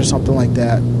apologize or something like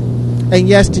that. And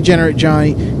yes, Degenerate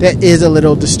Johnny, that is a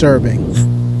little disturbing.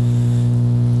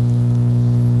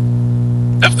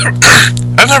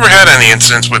 I've never had any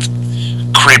incidents with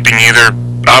creeping either.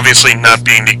 Obviously not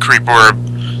being the creep or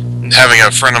having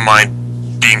a friend of mine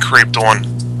being creeped on.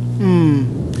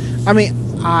 I mean,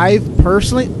 I've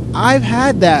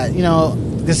had that, you know,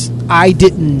 because I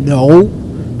didn't know,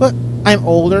 but I'm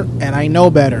older and I know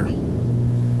better.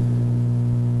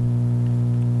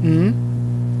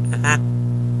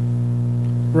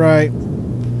 Right.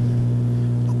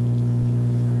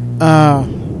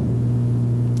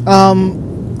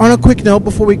 On a quick note,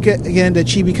 before we get into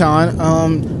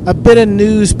ChibiCon, a bit of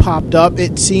news popped up.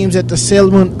 It seems that the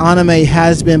Sailor Moon anime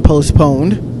has been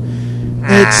postponed.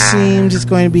 It seems it's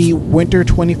going to be winter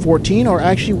 2014, or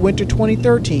actually winter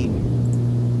 2013.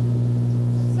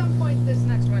 Some point this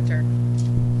next winter.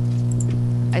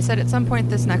 I said at some point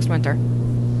this next winter.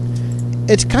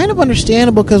 It's kind of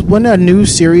understandable, because when a new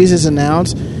series is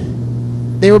announced,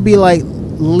 there will be like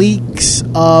leaks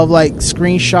of like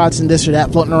screenshots and this or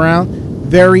that floating around,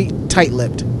 very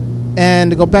tight-lipped.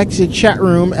 And to go back to the chat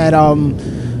room at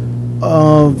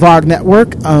VOG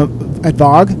Network, at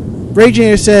VOG,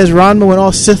 Ragenator says Ranma went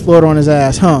all Sith Lord on his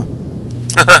ass, huh?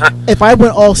 If I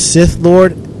went all Sith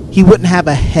Lord, he wouldn't have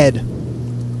a head.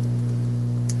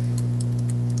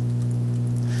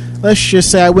 Let's just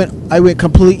say I went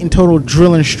complete and total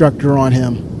drill instructor on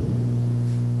him.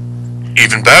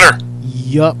 Even better.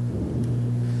 Yup.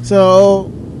 So,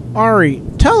 Ari,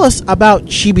 tell us about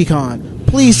ChibiCon.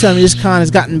 Please tell me this con has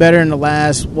gotten better in the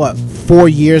last, 4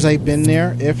 years I've been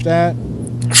there, if that?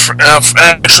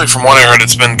 Actually, from what I heard,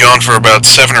 it's been going for about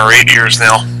 7 or 8 years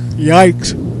now.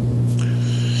 Yikes.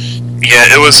 Yeah,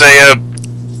 it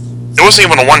wasn't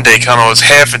even a one-day con, it was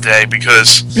half a day,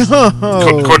 because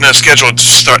according to the schedule,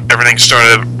 everything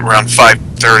started around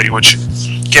 5:30, which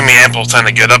gave me ample time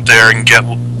to get up there and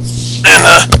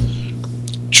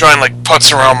try and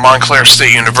putz around Montclair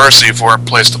State University for a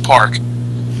place to park.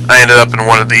 I ended up in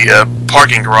one of the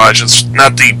parking garages,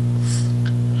 not the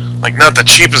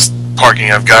cheapest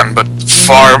parking I've gotten, but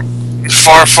far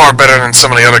better than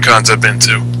some of the other cons I've been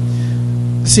to.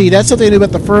 See, that's something new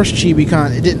about the first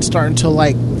ChibiCon. It didn't start until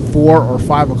 4 or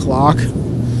 5 o'clock.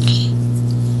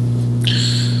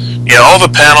 Yeah, all the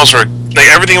panels were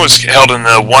everything was held in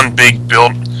the one big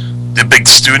the big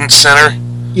student center.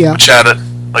 Yeah. Which had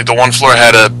the one floor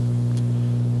had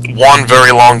one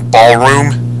very long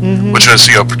ballroom, which was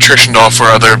partitioned off for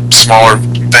other smaller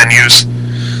venues.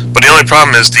 But the only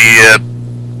problem is the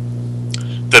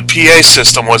PA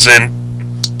system was in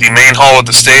the main hall at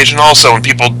the stage, and also when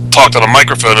people talked on a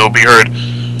microphone, it would be heard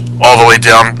all the way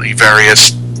down the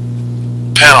various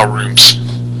panel rooms.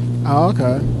 Oh,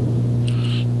 okay.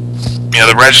 Yeah,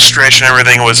 the registration and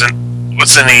everything was in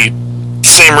the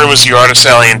same room as the Artist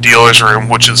Alley and Dealer's room,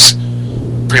 which is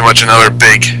pretty much another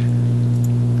big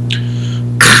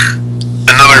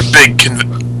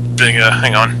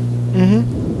hang on.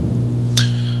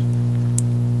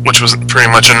 Which was pretty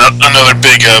much another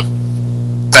big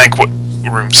banquet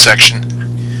room section.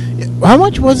 How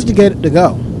much was it to get it to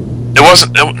go? It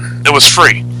wasn't. It was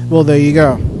free. Well, there you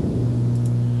go.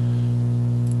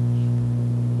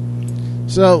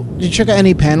 So, did you check out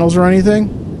any panels or anything?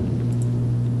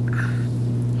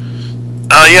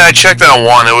 Yeah, I checked out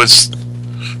one. It was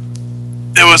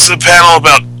a panel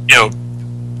about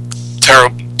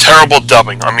terrible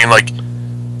dubbing. I mean,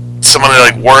 some of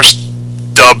the worst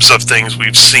dubs of things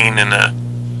we've seen in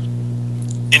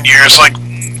years.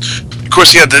 Of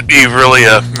course, you had to be really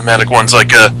mimetic ones, like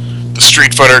the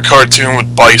Street Fighter cartoon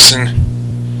with Bison,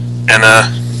 and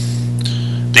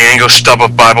the English dub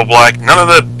of Bible Black. None of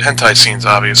the hentai scenes,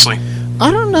 obviously.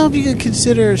 I don't know if you could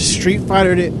consider Street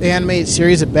Fighter, the animated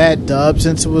series, a bad dub,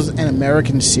 since it was an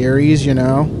American series,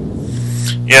 Yeah,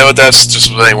 but that's just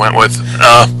what they went with.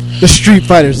 The Street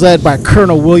Fighters, led by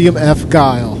Colonel William F.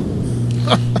 Guile.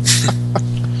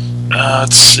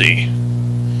 Let's see.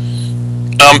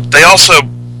 They also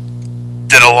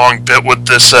did a long bit with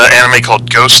this anime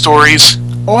called Ghost Stories.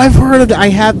 Oh, I've heard of it. I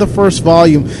had the first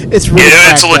volume. It's really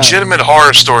it's a legitimate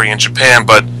horror story in Japan,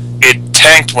 but it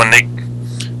tanked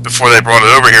before they brought it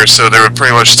over here. So they were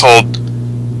pretty much told,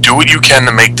 do what you can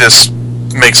to make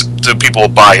the people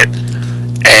buy it,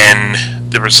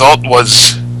 and the result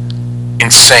was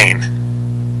insane.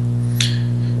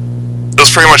 It was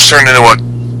pretty much turned into a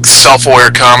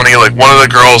self-aware comedy. Like, one of the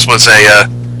girls was a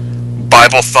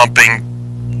Bible-thumping,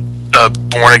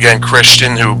 born-again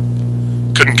Christian who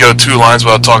couldn't go 2 lines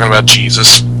without talking about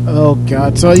Jesus. Oh,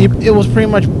 God. So it was pretty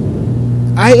much...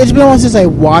 It's been a while since I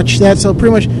watched that, so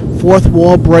pretty much fourth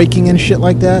wall breaking and shit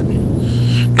like that?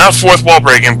 Not fourth wall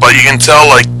breaking, but you can tell,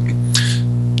 like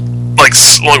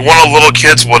one of the little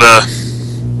kids would,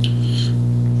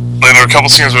 there were a couple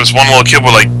scenes where this one little kid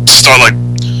would, start,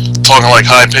 talking,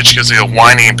 high pitched because he was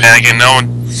whining and panicking. No one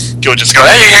would just go,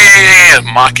 hey,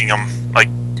 mocking him,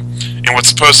 in what's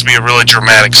supposed to be a really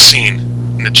dramatic scene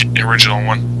in the original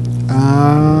one.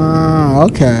 Ah,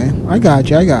 okay. I got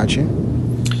you.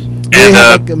 Did they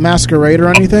have, a masquerade or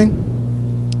anything?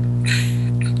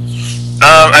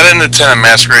 I didn't attend a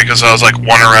masquerade because I was,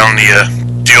 wandering around the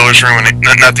dealer's room,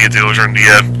 not the dealer's room,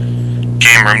 the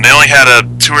game room. They only had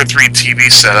 2 or 3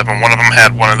 TVs set up, and one of them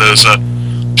had one of those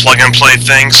plug-and-play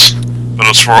things, but it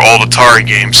was for all the Atari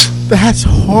games. That's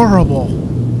horrible.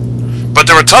 But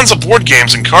there were tons of board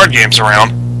games and card games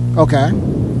around. Okay.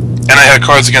 And I had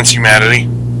Cards Against Humanity.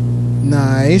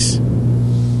 Nice. And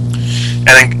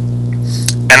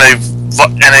a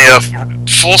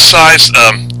full-size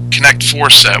Connect 4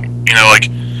 set.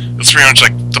 It's pretty much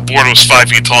the board was 5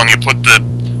 feet tall, and you put the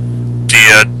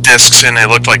discs in. They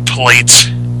looked like plates.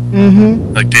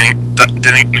 Mm-hmm. Like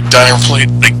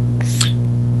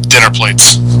dinner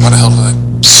plates. Why the hell did I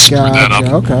screw that up?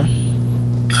 Okay.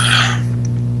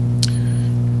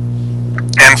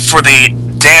 And for the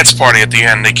dance party at the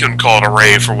end, they couldn't call it a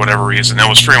rave for whatever reason. It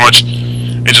was pretty much,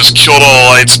 it just killed all the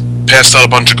lights, passed out a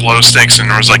bunch of glow sticks, and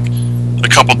there was a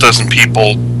couple dozen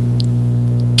people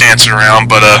dancing around.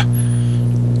 But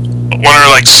when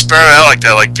they're spread out like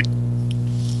that,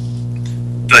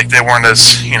 they weren't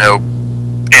as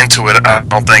into it. I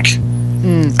don't think. I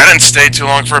didn't stay too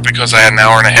long for it because I had an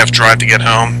hour and a half drive to get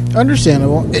home.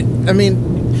 Understandable. The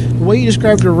way you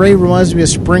described the rave reminds me of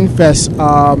Springfest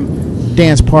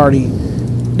dance party.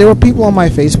 There were people on my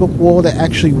Facebook wall that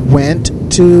actually went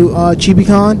to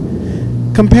Chibi-Con.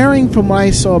 Comparing from what I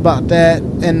saw about that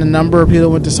and the number of people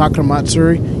who went to Sakura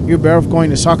Matsuri, you're better off going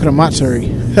to Sakura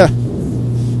Matsuri.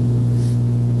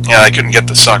 Yeah, I couldn't get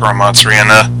to Sakura Matsuri,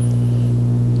 and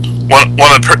one of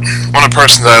the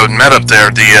persons I had met up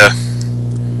there,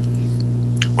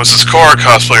 was this Korra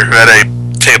cosplayer who had a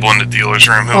table in the dealer's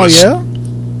room who was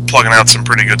plugging out some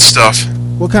pretty good stuff.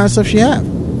 What kind of stuff she have?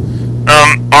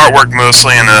 Artwork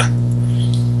mostly, and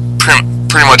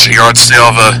pretty much a yard sale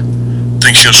of a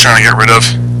thing she was trying to get rid of.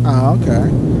 Oh, okay.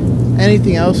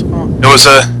 Anything else? It was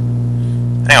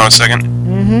hang on a second.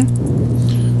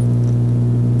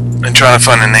 I'm trying to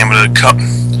find the name of the company.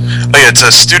 Oh yeah, it's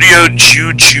a Studio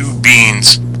Juju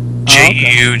Beans.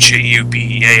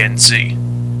 Jeujubeanz.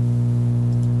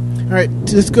 Alright,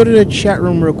 let's go to the chat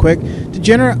room real quick.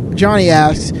 Johnny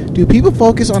asks, do people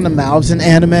focus on the mouths in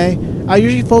anime? I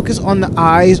usually focus on the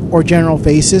eyes or general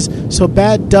faces, so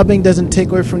bad dubbing doesn't take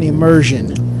away from the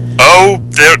immersion. Oh,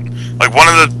 one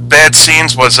of the bad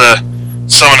scenes was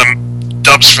some of the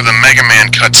dubs for the Mega Man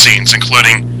cutscenes,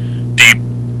 including the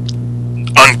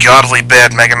ungodly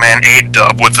bad Mega Man 8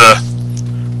 dub with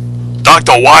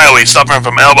Dr. Wily suffering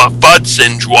from elbow butt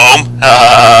syndrome.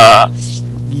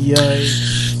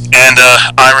 Yikes. And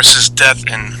Iris's death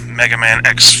in Mega Man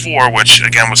X4, which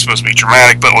again was supposed to be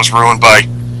dramatic, but was ruined by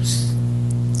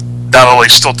not only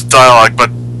stilted dialogue, but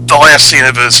the last scene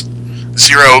of his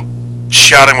Zero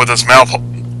shouting with his mouth,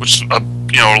 which is a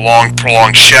long,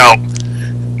 prolonged shout,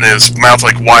 and his mouth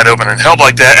wide open and held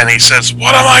like that, and he says,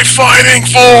 "What am I fighting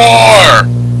for?"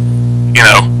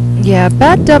 Yeah,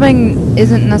 bad dubbing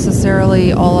isn't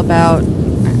necessarily all about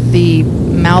the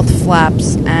mouth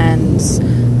flaps and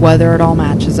whether it all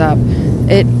matches up.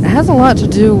 It has a lot to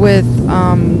do with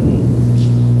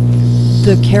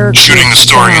the character shooting the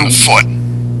story in the foot.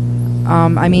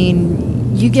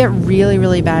 You get really,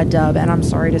 really bad dub, and I'm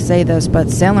sorry to say this, but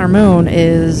Sailor Moon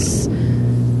is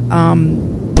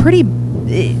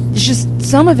it's just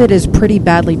some of it is pretty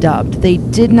badly dubbed. They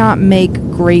did not make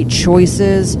great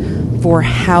choices for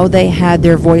how they had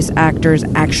their voice actors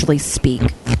actually speak.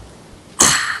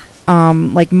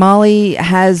 Like Molly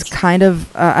has kind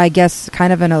of, I guess,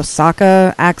 kind of an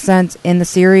Osaka accent in the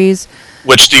series.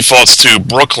 Which defaults to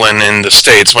Brooklyn in the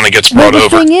States when it gets Well, brought the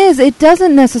over. thing is, it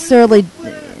doesn't necessarily...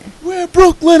 Where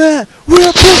Brooklyn at?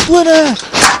 Where Brooklyn at?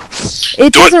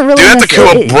 It doesn't really. Do you have to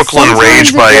kill a Brooklyn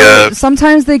Rage by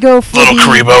sometimes they go for Little the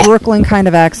Karibo? Brooklyn kind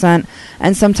of accent,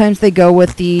 and sometimes they go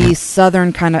with the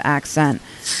Southern kind of accent.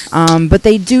 But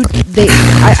they do.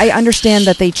 I understand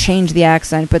that they change the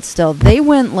accent, but still, they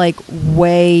went like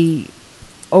way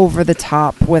over the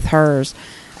top with hers.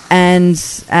 And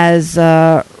as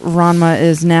Ranma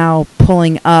is now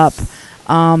pulling up,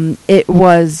 it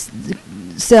was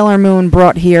Sailor Moon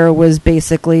brought here was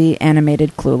basically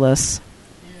animated Clueless.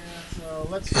 So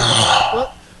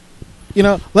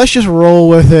let's just roll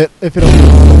with it. If it'll.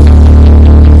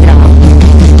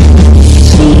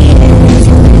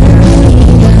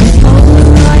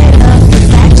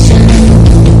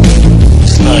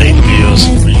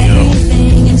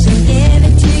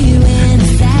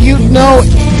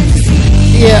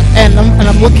 Yeah, and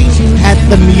I'm looking at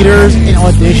the meters in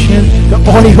Audition. The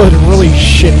audio is really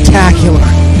shit-tacular,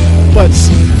 but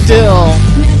still,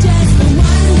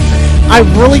 I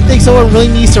really think someone really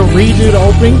needs to redo the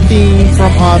opening theme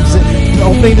from the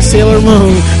opening to Sailor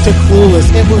Moon to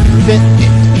Clueless. It would fit,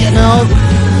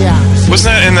 yeah.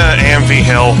 Wasn't that in the AMV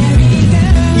Hell?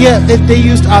 Yeah, they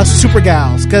used Super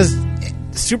Gals, because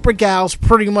Super Gals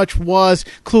pretty much was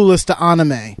Clueless to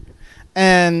anime.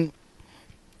 And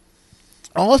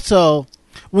also,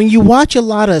 when you watch a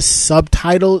lot of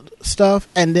subtitled stuff,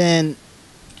 and then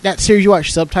that series you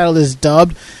watch subtitled is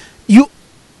dubbed,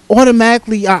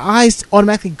 our eyes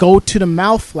automatically go to the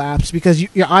mouth flaps because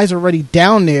your eyes are already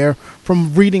down there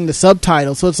from reading the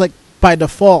subtitles. So it's like by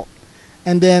default.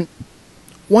 And then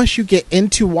once you get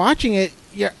into watching it,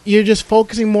 you're just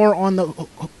focusing more on the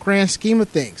grand scheme of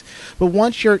things. But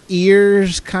once your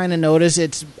ears kind of notice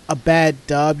it's a bad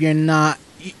dub, you're not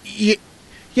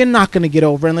going to get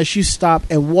over it unless you stop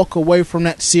and walk away from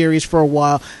that series for a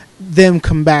while, then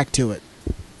come back to it.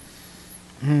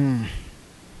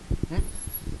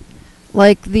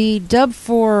 Like the dub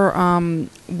for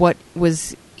what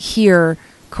was here,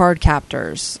 Card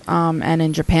Captors, and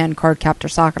in Japan, Card Captor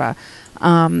Sakura.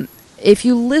 If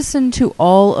you listen to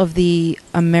all of the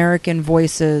American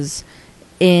voices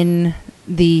in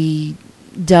the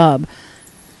dub,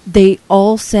 they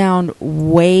all sound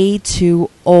way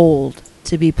too old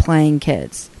to be playing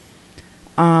kids.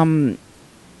 One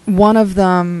of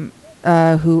them,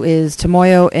 who is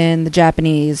Tomoyo in the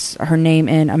Japanese, her name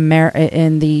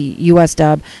in the US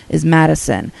dub is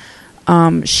Madison.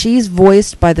 She's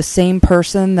voiced by the same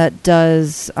person that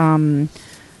does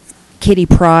Kitty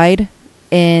Pryde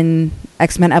in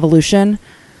X-Men Evolution.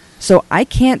 So I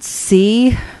can't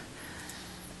see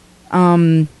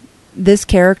this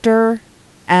character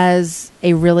as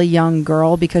a really young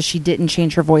girl because she didn't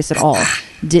change her voice at all.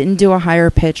 Didn't do a higher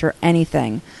pitch or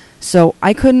anything. So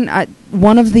I couldn't...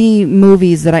 one of the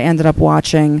movies that I ended up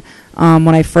watching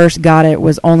when I first got it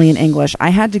was only in English. I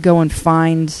had to go and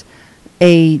find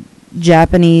a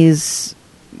Japanese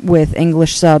with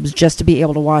English subs just to be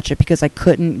able to watch it because I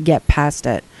couldn't get past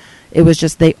it. It was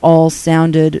just they all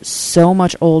sounded so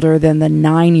much older than the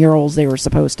 9-year-olds they were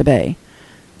supposed to be.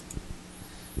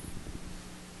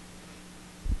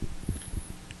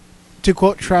 To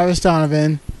quote Travis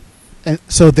Donovan, and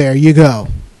so there you go.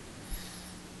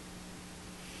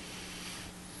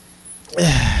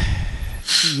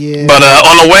 Yeah. But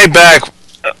on the way back,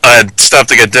 I stopped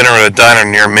to get dinner at a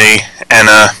diner near me, and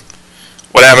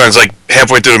what happened is like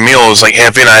halfway through the meal, it was like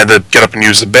Happy and I had to get up and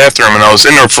use the bathroom, and I was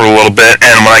in there for a little bit,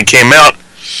 and when I came out,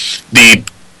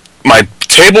 my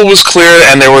table was clear,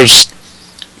 and there was,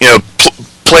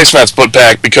 placemats put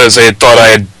back because they had thought I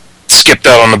had skipped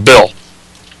out on the bill.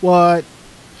 What?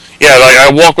 Yeah, like I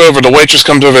walk over, the waitress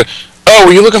comes over, oh,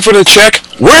 were you looking for the check?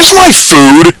 Where's my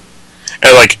food?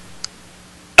 And like,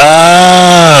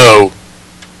 oh.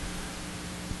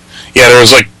 Yeah, there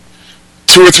was like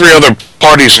 2 or 3 other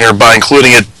parties nearby,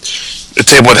 including a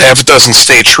table with half a dozen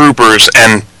state troopers,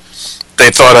 and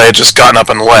they thought I had just gotten up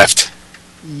and left.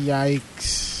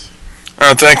 Yikes.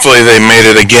 Thankfully, they made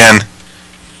it again.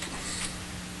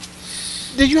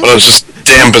 But it was just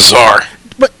damn bizarre.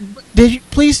 But did you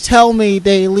please tell me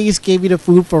they at least gave you the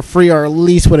food for free or at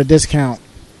least with a discount?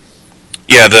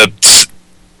 Yeah, the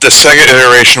second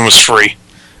iteration was free.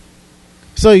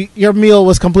 So your meal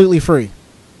was completely free?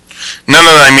 No,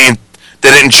 I mean,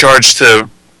 they didn't charge to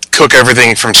cook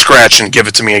everything from scratch and give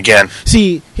it to me again.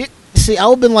 See, I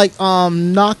would have been like,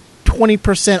 knock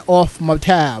 20% off my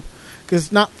tab.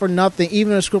 Because not for nothing,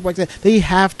 even in a script like that, they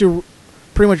have to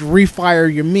pretty much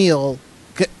refire your meal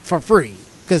for free.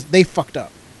 Because they fucked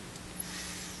up.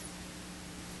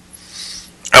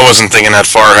 wasn't thinking that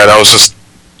far ahead. I was just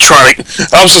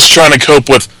trying to cope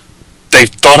with. They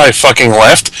thought I fucking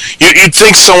left. You'd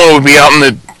think someone would be out in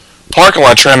the parking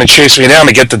lot trying to chase me down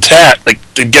to get the tat, like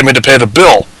to get me to pay the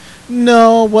bill.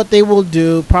 No, what they will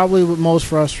do, probably with most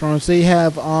restaurants, they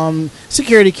have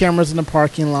security cameras in the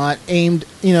parking lot aimed,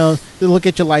 to look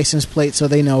at your license plate so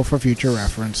they know for future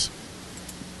reference.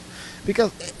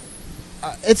 Because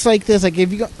it's like this,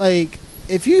 like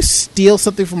if you steal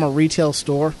something from a retail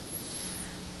store,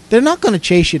 they're not going to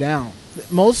chase you down.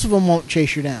 Most of them won't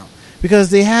chase you down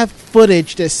because they have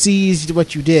footage that sees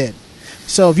what you did.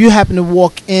 So if you happen to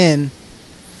walk in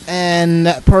and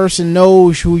that person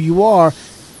knows who you are,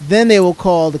 then they will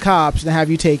call the cops and have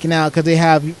you taken out because they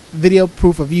have video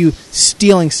proof of you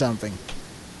stealing something.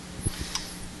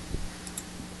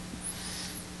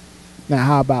 Now,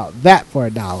 how about that for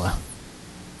 $1?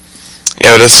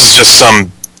 Yeah, this is just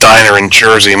some diner in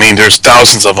Jersey. I mean, there's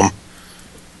thousands of them.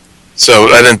 So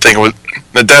I didn't think it was...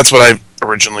 That's what I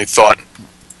originally thought.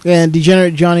 And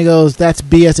Degenerate Johnny goes, that's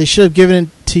BS. They should have given it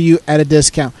to you at a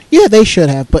discount. Yeah, they should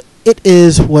have, but it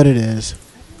is what it is.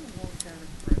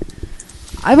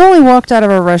 I've only walked out of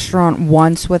a restaurant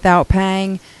once without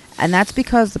paying, and that's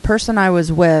because the person I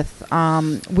was with,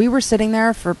 we were sitting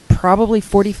there for probably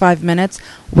 45 minutes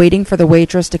waiting for the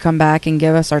waitress to come back and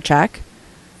give us our check.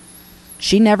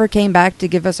 She never came back to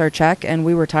give us our check, and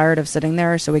we were tired of sitting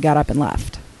there, so we got up and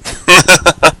left.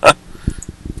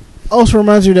 Also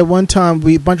reminds me that one time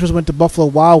a bunch of us went to Buffalo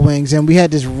Wild Wings, and we had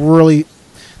this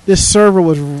server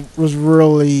was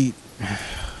really...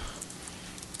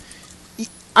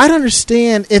 I'd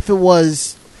understand if it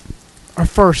was our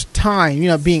first time,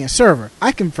 being a server.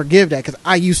 I can forgive that because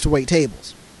I used to wait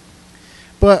tables.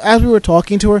 But as we were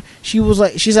talking to her, she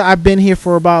said, I've been here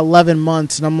for about 11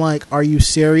 months. And I'm like, are you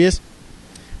serious?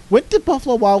 Went to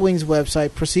Buffalo Wild Wings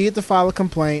website, proceeded to file a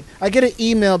complaint. I get an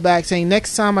email back saying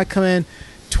next time I come in,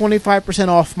 25%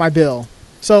 off my bill.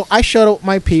 So I showed up with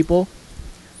my people.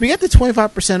 We got the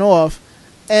 25% off,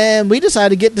 and we decided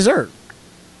to get dessert.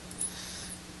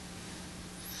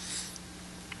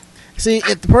 See,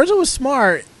 if the person was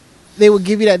smart, they would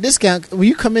give you that discount. When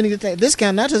you come in and get that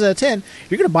discount, not just at 10,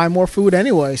 you're going to buy more food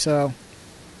anyway. So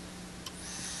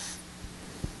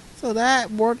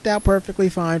that worked out perfectly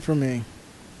fine for me.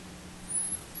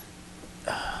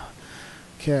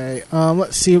 Okay,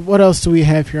 let's see. What else do we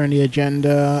have here on the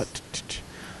agenda?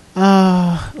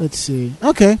 Let's see.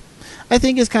 Okay, I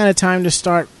think it's kind of time to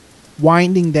start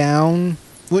winding down.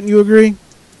 Wouldn't you agree?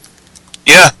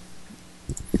 Yeah.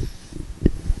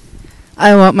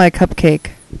 I want my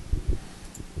cupcake.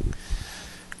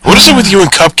 What is it with you and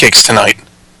cupcakes tonight?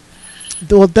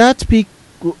 Well, that's damn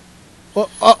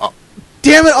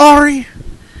it, Ari!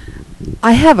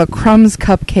 I have a Crumbs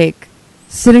cupcake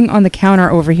sitting on the counter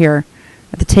over here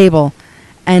at the table,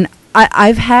 and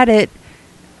I've had it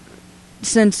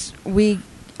since we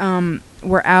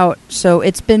were out, so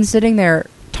it's been sitting there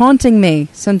taunting me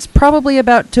since probably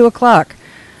about 2 o'clock,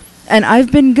 and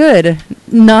I've been good,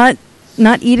 not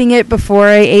eating it before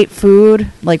I ate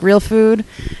food, like real food.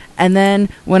 And then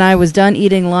when I was done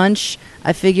eating lunch,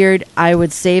 I figured I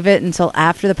would save it until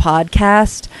after the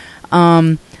podcast.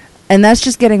 And that's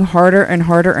just getting harder and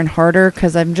harder and harder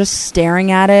because I'm just staring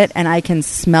at it and I can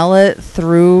smell it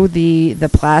through the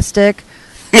plastic.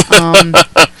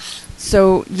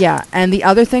 So, yeah. And the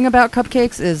other thing about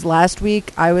cupcakes is last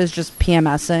week I was just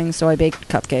PMSing, so I baked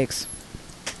cupcakes.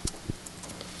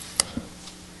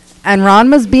 And Ron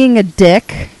was being a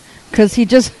dick because he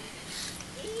just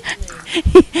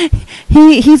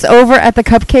he's over at the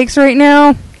cupcakes right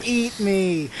now. Eat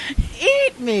me.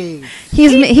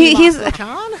 He's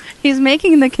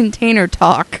making the container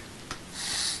talk.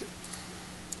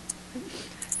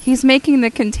 He's making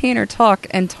the container talk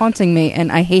and taunting me,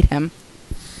 and I hate him.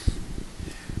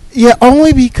 Yeah,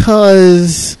 only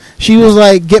because she was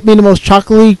like, get me the most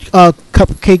chocolatey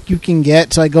cupcake you can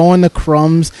get. So I go in the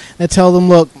Crumbs and I tell them,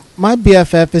 look, my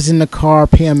BFF is in the car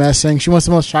PMSing. She wants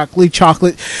the most chocolate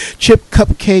chip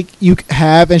cupcake you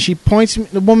have. And she points me,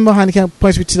 the woman behind the counter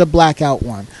points me to the blackout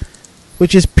one,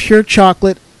 which is pure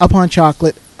chocolate upon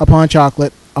chocolate upon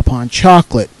chocolate upon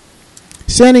chocolate.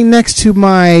 Standing next to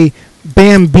my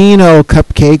Bambino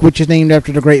cupcake, which is named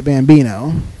after the great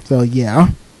Bambino. So, yeah.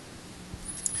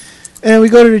 And we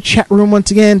go to the chat room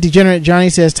once again. Degenerate Johnny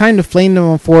says, time to flame them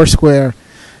on Foursquare.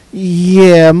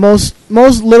 Yeah, most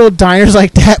little diners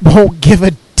like that won't give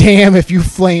a damn if you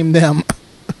flame them.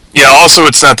 Yeah, also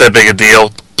it's not that big a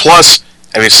deal. Plus,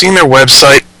 have you seen their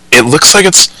website? It looks like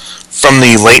it's from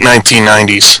the late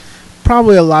 1990s.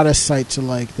 Probably a lot of sites are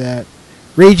like that.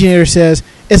 Raginator says,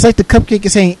 it's like the cupcake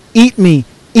is saying, eat me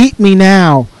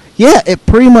now. Yeah, it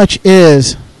pretty much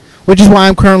is. which is why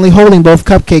I'm currently holding both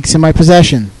cupcakes in my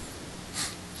possession.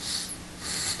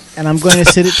 And I'm going to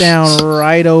sit it down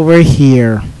right over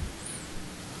here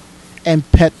and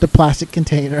pet the plastic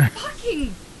container.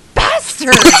 Fucking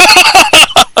bastard!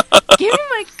 Give me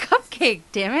my cupcake,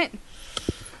 damn it.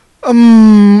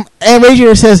 And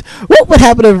Ragier says, what would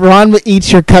happen if Ron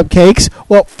eats your cupcakes?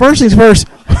 Well, first things first.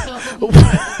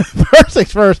 First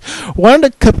things first. One of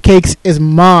the cupcakes is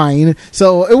mine,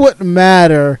 so it wouldn't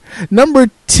matter. Number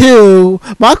two,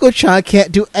 Mako-chan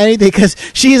can't do anything because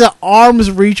she's an arm's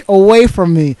reach away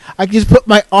from me. I can just put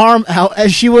my arm out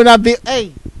and she would not be...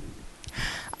 Hey!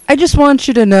 I just want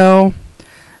you to know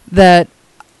that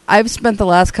I've spent the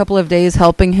last couple of days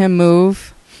helping him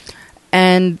move,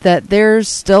 and that there's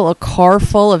still a car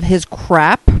full of his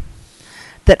crap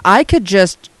that I could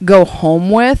just go home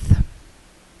with.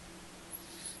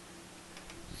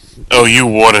 Oh, you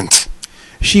wouldn't.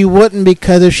 She wouldn't,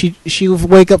 because if she would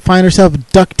wake up, find herself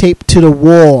duct taped to the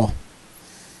wall.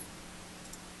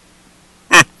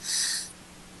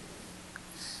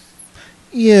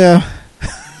 Yeah.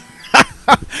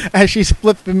 As she's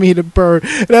flipping me the bird.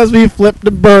 And as we flip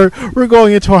the bird, we're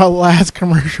going into our last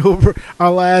commercial,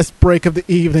 our last break of the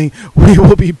evening. We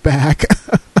will be back.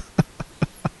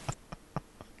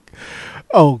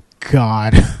 Oh,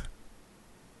 God.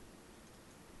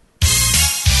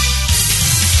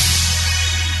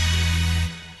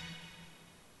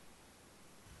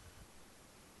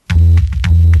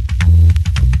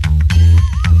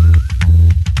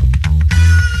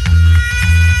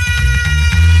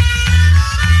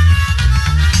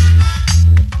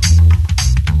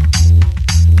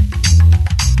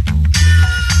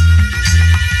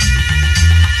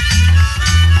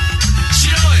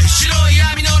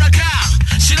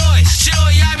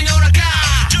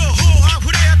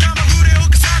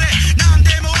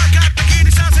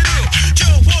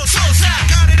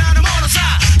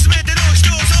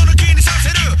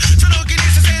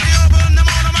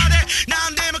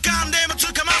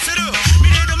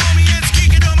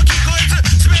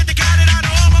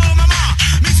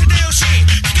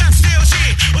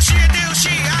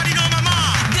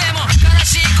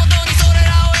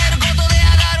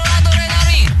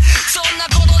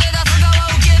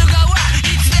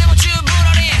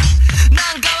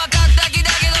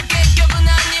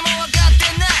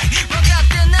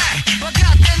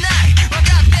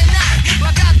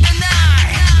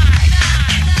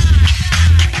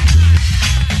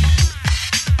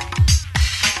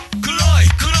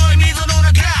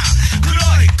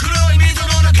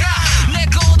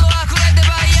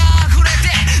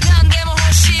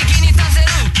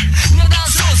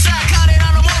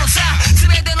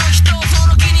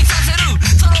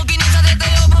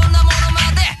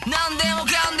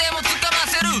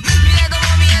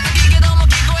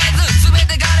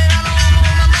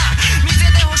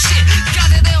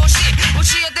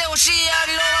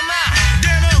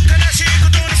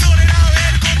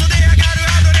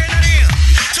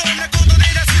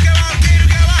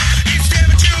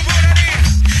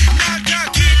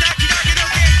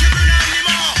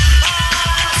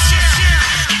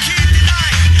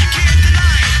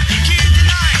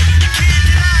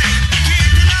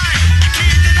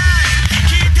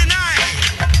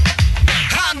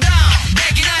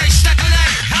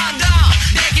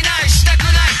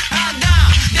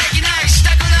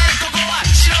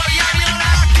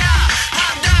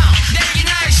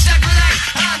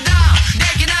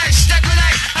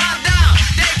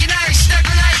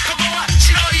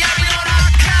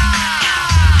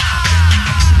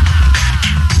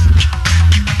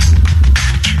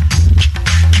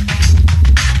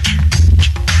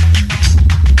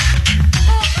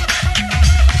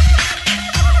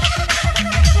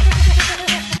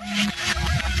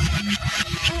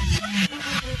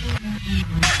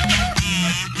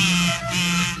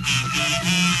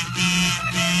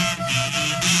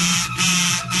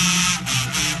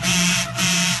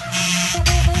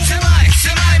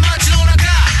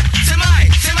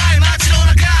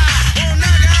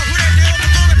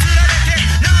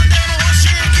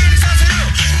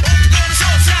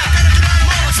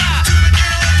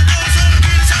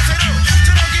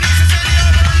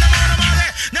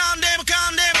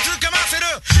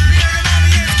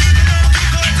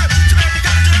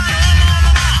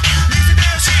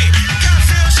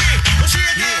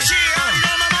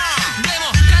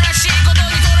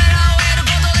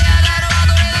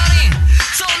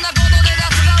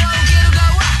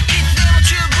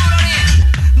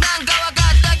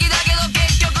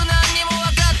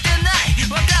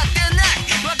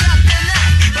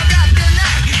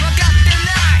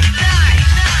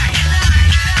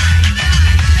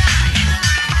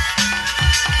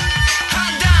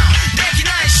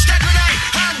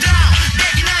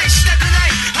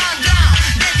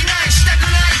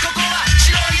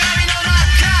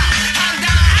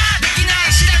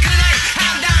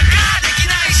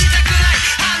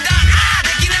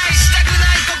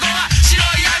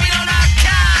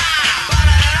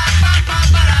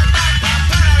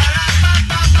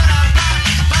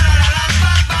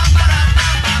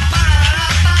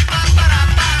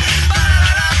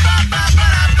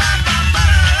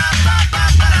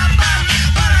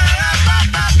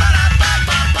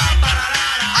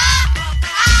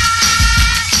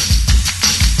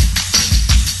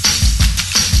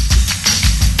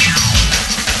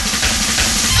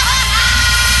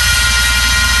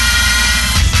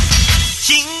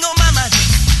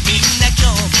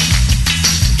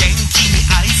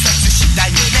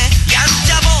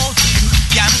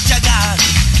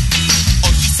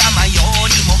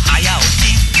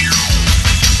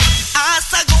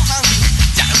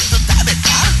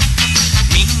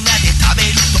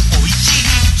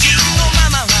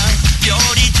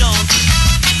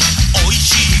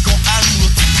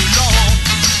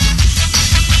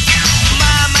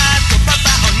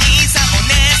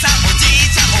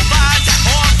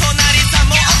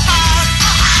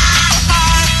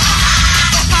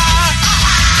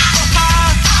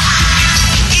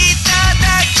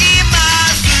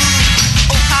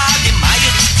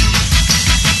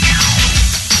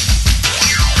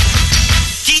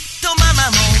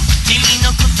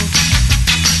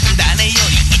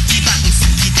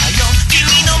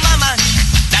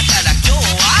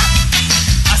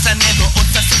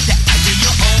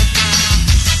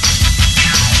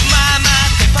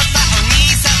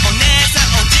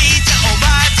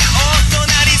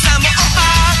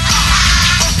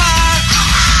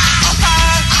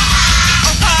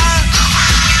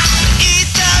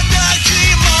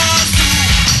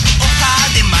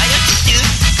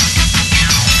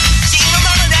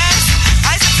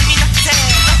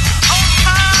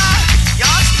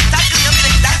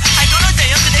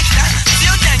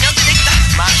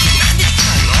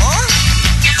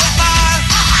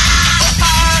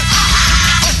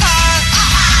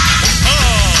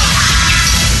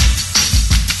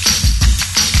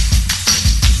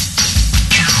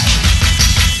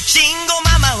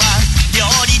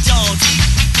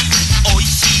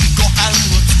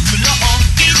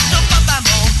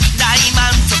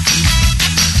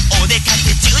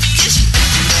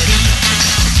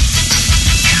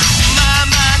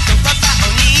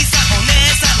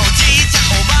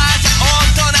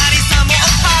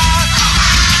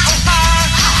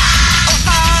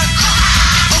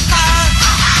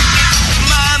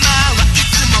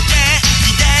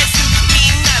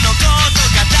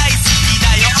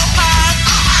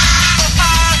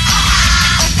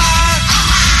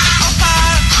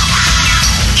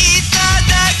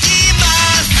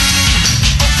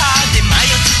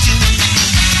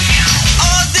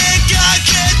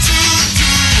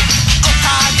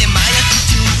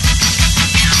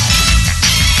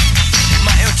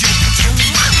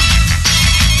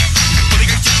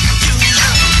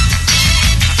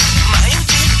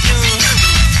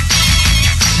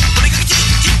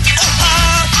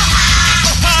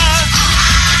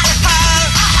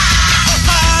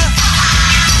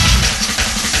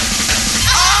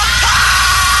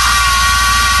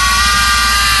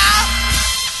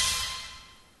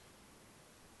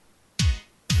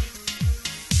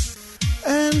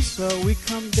 So we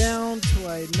come down to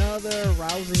another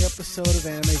rousing episode of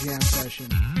Anime Jam Session.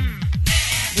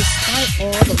 Despite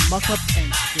all the muck-up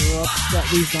and screw-ups that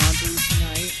we've gone through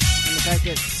tonight, and the fact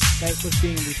that Skype was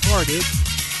being retarded,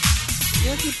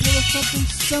 we actually pulled up something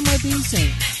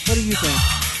semi-decent. What do you think?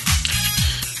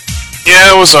 Yeah,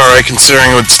 it was alright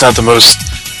considering it's not the most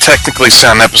technically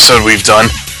sound episode we've done.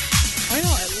 I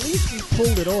know, at least we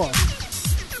pulled it off.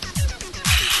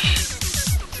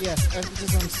 Yes,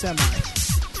 emphasis on semi.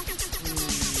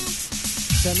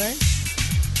 Semi?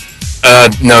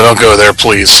 No, don't go there,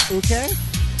 please. Okay.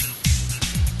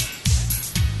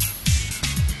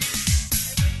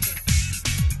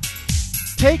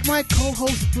 Take my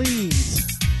co-host, please.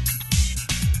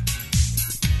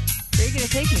 Where are you going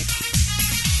to take me?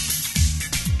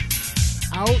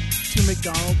 Out to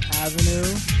McDonald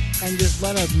Avenue and just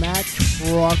let a Mack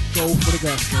truck go for the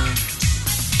gusto.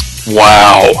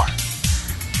 Wow.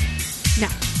 No.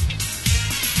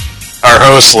 Our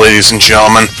host, ladies and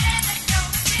gentlemen.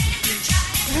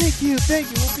 Thank you.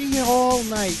 We'll be here all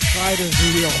night. Try to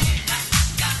real.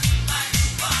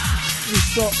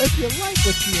 So, if you like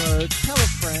what you heard, tell a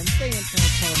friend, stay in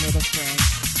touch, tell another friend,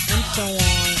 and so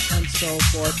on and so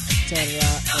forth, etc.,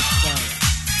 etc.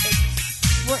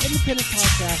 We're independent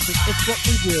podcasters. It's what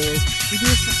we do. We do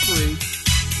it for free,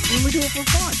 and we do it for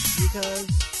fun, because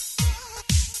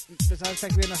besides the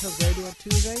fact we have ourselves ready on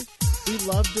Tuesday, we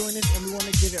love doing this, and we want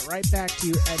to give it right back to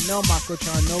you, and no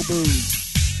Mako-chan, no booze.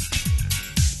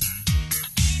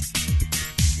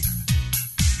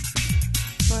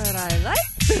 But I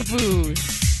like the booze.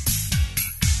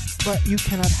 But you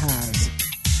cannot have.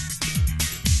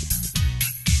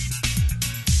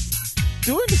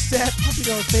 Doing the sad puppy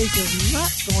dog face is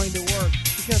not going to work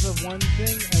because of one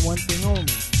thing and one thing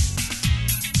only.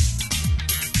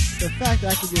 The fact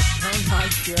that I could just turn my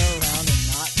chair around and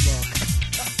not look.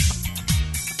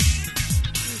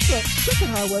 So, check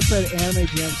out our website at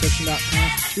AnimeJamSection.com.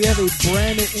 We have a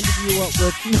brand new interview up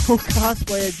with no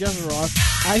cosplayer, just Ross.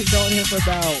 I've known him for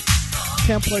about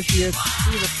 10 plus years.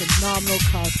 He's a phenomenal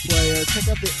cosplayer.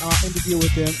 Check out the interview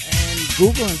with him and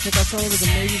Google him. Check out some of his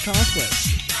amazing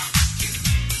cosplays.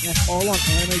 And that's all on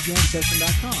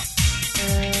AnimeJamSection.com.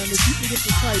 And if you can get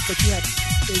the site, but you have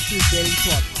issues getting to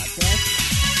our podcast,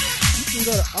 you can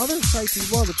go to other sites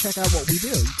as well to check out what we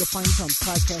do. You can find us on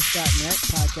podcast.net,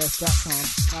 podcast.com,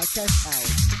 Podcast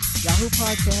Alley, Yahoo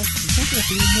Podcast, and something like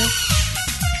that,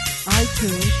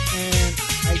 iTunes, and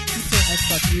I keep saying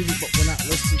Xbox Music, but we're not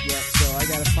listed yet, so I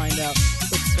gotta find out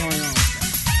what's going on with that.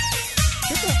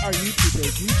 Check out our YouTube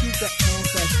page,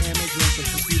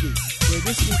 youtube.com/AnimeJamSection.tv, where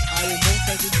this week I will most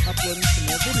likely be uploading some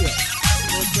more videos.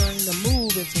 So during the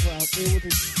move and so I was able to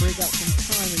break out some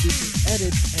time and do some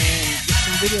edits and get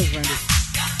some videos rendered.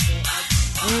 So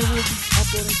I will be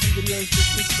uploading some videos this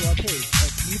week to our page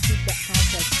at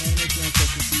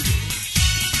youtube.com/AnimeJamSection.tv.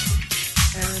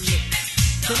 And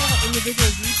check out our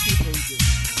individual YouTube pages.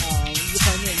 You can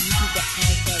find me at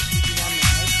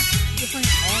youtube.com/DJRonNow. You can find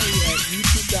Ari at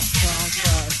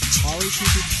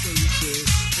youtube.com/AriTV32.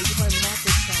 And you can find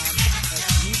Mako-chan at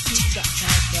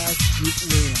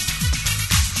youtube.com/DukeLuna.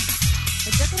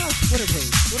 And check out our Twitter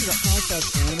page,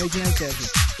 twitter.com/AnimeJamSession.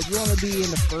 If you want to be in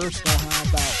the first know-how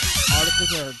about articles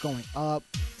that are going up,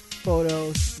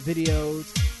 photos, videos,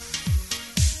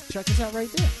 check us out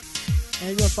right there. And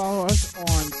if you want to follow us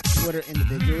on Twitter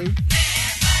individually,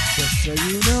 just so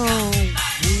you know,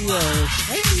 we are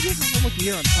slightly different from what you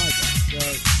hear on podcasts. So,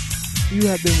 you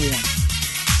have been warned.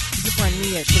 You can find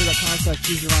me at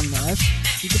twitter.com/DJRonNow.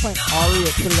 You can find Ari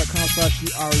at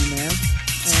twitter.com/TheAriMan.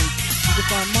 And you can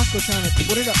find Mako-chan at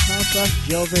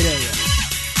twitter.com/JoeVideo.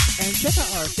 And check out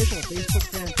our official Facebook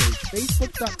fan page,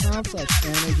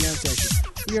 facebook.com/AnimeJamSession.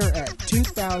 We are at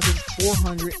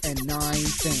 2,409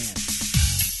 fans.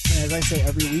 And as I say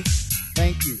every week,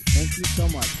 thank you. Thank you so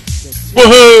much.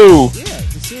 Woohoo! Yeah,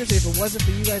 seriously, if it wasn't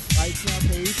for you guys liking our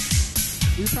page,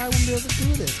 we probably wouldn't be able to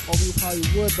do this. Or we probably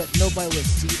would, but nobody would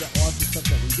see the awesome stuff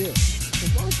that we do. So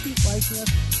as long as you keep liking us,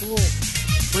 we'll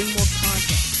bring more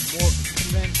content, more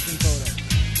convention photos,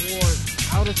 more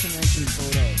out-of-convention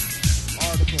photos,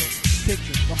 articles,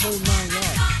 pictures, the whole 9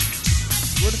 yards.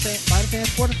 We're the fan, by the fans,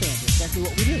 for the fans. That's exactly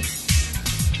what we do.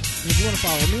 And if you want to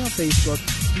follow me on Facebook,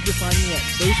 you can find me at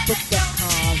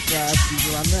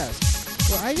facebook.com/DJRonNow.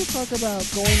 Where I just talk about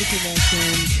going to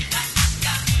conventions,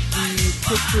 the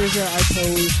pictures that I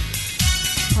post,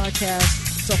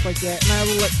 podcasts, stuff like that, and I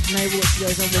will let you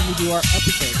guys know when we do our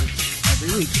episodes every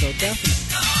week, so definitely.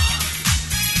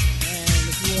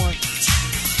 And if you want to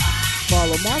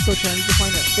follow Mako-chan, you can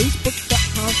find it at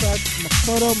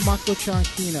facebook.com/Makoto Makochan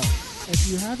Kino. If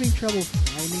you're having trouble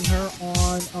finding her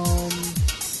on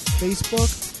Facebook,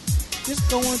 just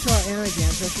go onto our Anime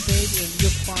Jam Session page and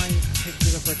you'll find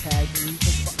pictures of her tags, and you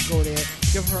can go there,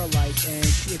 give her a like, and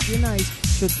if you're nice,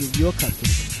 she'll give you a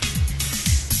cupcake.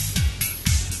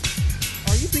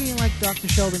 Are you being like Dr.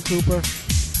 Sheldon Cooper?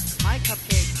 My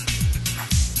cupcake.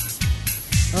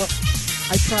 Oh,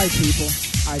 I tried, people.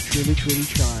 I truly, truly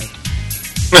tried.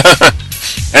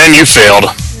 And you failed.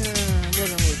 Yeah, I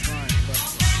wasn't really trying, but...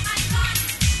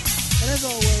 And as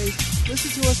always,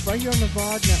 listen to us right here on the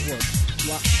VOD Network.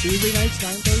 Tuesday nights,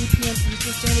 9:30 p.m.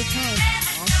 Eastern Standard Time.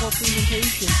 Encore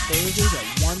presentation Thursdays at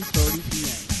 1:30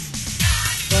 p.m.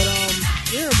 But,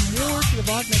 there are more to the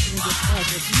VOD Network than just us.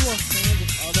 If you are fans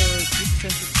of other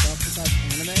geek-centric stuff besides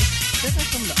anime, check out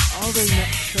some of the other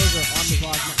shows that are on the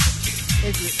VOD Network.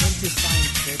 If you're into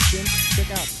science fiction, check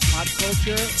out Pop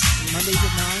Culture, Mondays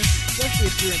at 9,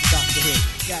 especially if you're into Doctor Who.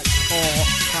 That's all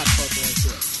pop culture right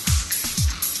there.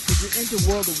 If you're into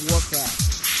World of Warcraft,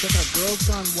 check out Girls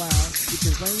Gone Wild, which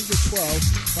is running to 12,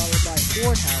 followed by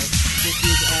Horde House, which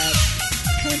is at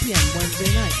 10 p.m. Wednesday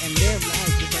night, and they're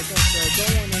live just like us, so go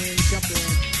on there and jump in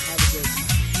and have a good time.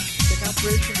 Check out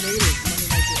British Invaders, Monday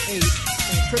nights at 8,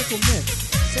 and Critical Myth,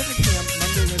 7 p.m.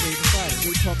 Monday, Wednesday, and Friday.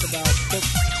 We talk about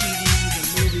books, TVs, and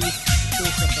movies,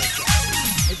 cool stuff like that.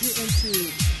 If you're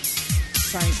into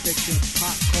science fiction,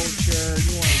 pop culture,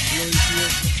 you want to really hear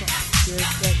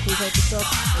that cool type of stuff,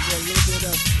 and get a little bit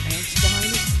of angst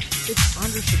behind it, it's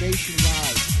Under Sedation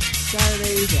Live,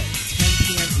 Saturdays at 10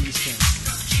 p.m. Eastern.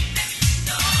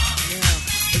 Yeah,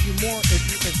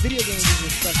 if video games is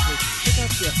your specialty, check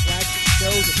out your flagship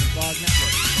shows at the VOD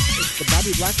Network. It's the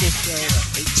Bobby Blackwell Show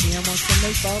at 8 p.m. on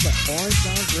Sunday, followed by Orange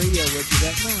Sounds Radio, which is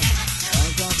at 9.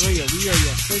 Orange Sounds Radio, we are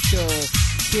your official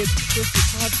kids' sister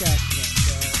podcast again,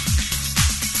 so...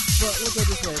 But look at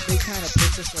this way, if they kind of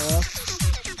piss us off,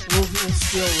 we'll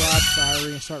steal Rob's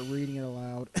diary and start reading it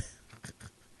aloud.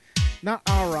 Not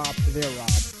our Rob, their Rob.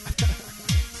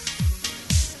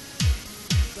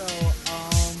 So,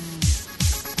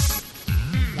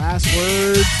 last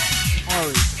words,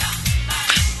 Ari.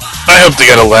 I hope to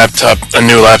get a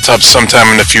new laptop sometime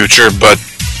in the future, but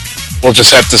we'll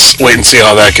just have to wait and see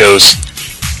how that goes.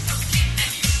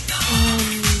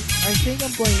 I think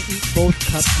I'm going to eat both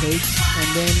cupcakes, and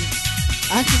then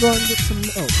I can go and get some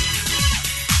milk.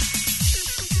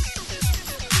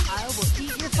 I will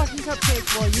eat your fucking cupcake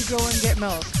while you go and get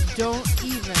milk. Don't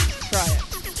even try it.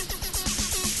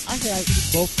 I say I eat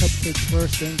both cupcakes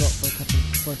first, then go for a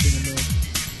cupcake first in the milk.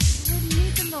 You would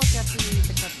need the milk after you eat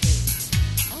the cupcake.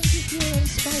 I'll just do it in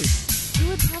spice. You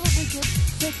would probably get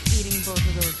sick eating both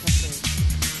of those cupcakes.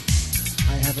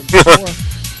 I haven't before.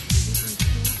 You've eaten 2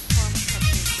 caramel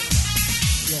cupcakes in a row.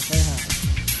 Yes, I have.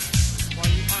 While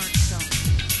you aren't stoned.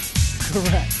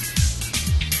 Correct.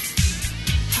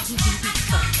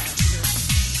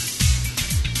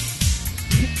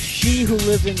 She who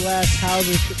lives in glass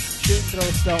houses shouldn't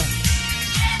throw stones.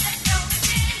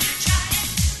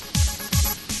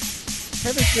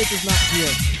 Kevin Smith is not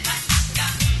here.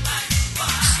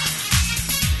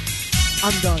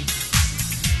 I'm done.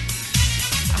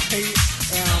 I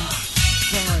am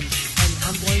done. And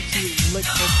I'm going to lick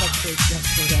her cupcake just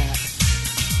for that.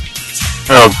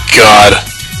 Oh God.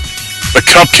 The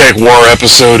Cupcake War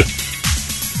episode.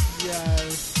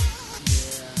 Yes.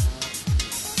 Yeah.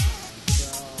 So,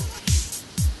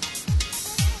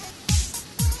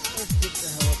 let's get the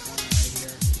hell up on out of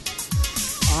here.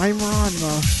 I'm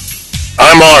Ranma.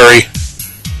 I'm Ari.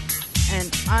 And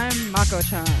I'm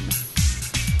Mako-chan.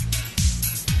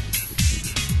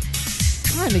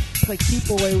 Trying to keep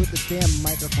away with the damn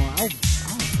microphone.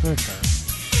 I'll hurt her.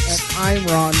 And I'm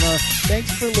Ranma.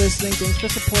 Thanks for listening. Thanks for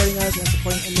supporting us and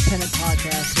supporting independent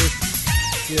podcasters.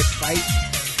 Good fight.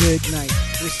 Good night.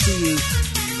 We'll see you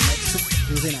next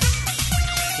Tuesday night.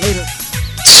 Later.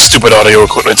 Stupid audio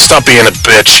equipment. Stop being a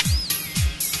bitch.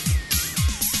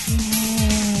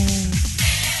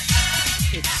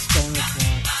 It's Stoner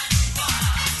Frog.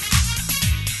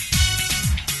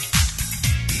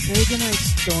 Say goodnight,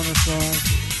 Stoner Frog.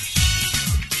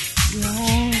 No.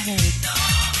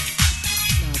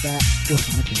 Now that was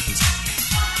my baby.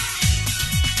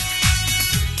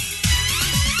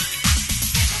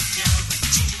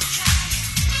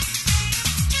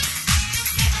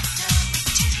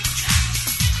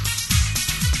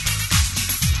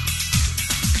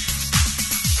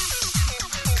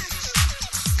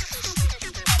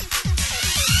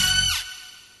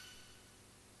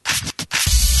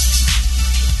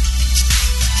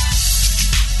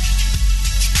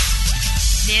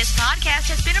 This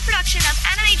podcast has been a production of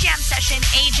Anime Jam Session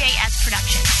AJS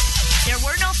Productions. There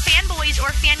were no fanboys or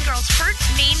fangirls hurt,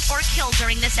 maimed, or killed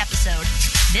during this episode.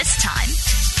 This time,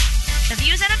 The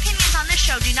views and opinions on this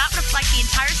show do not reflect the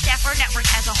entire staff or network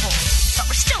as a whole. But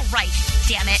we're still right,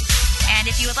 damn it. And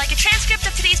if you would like a transcript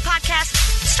of today's podcast,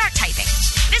 start typing.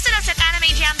 Visit us at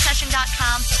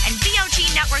AnimeJamSession.com and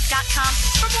VOGNetwork.com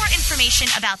for more information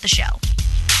about the show.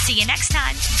 See you next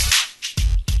time.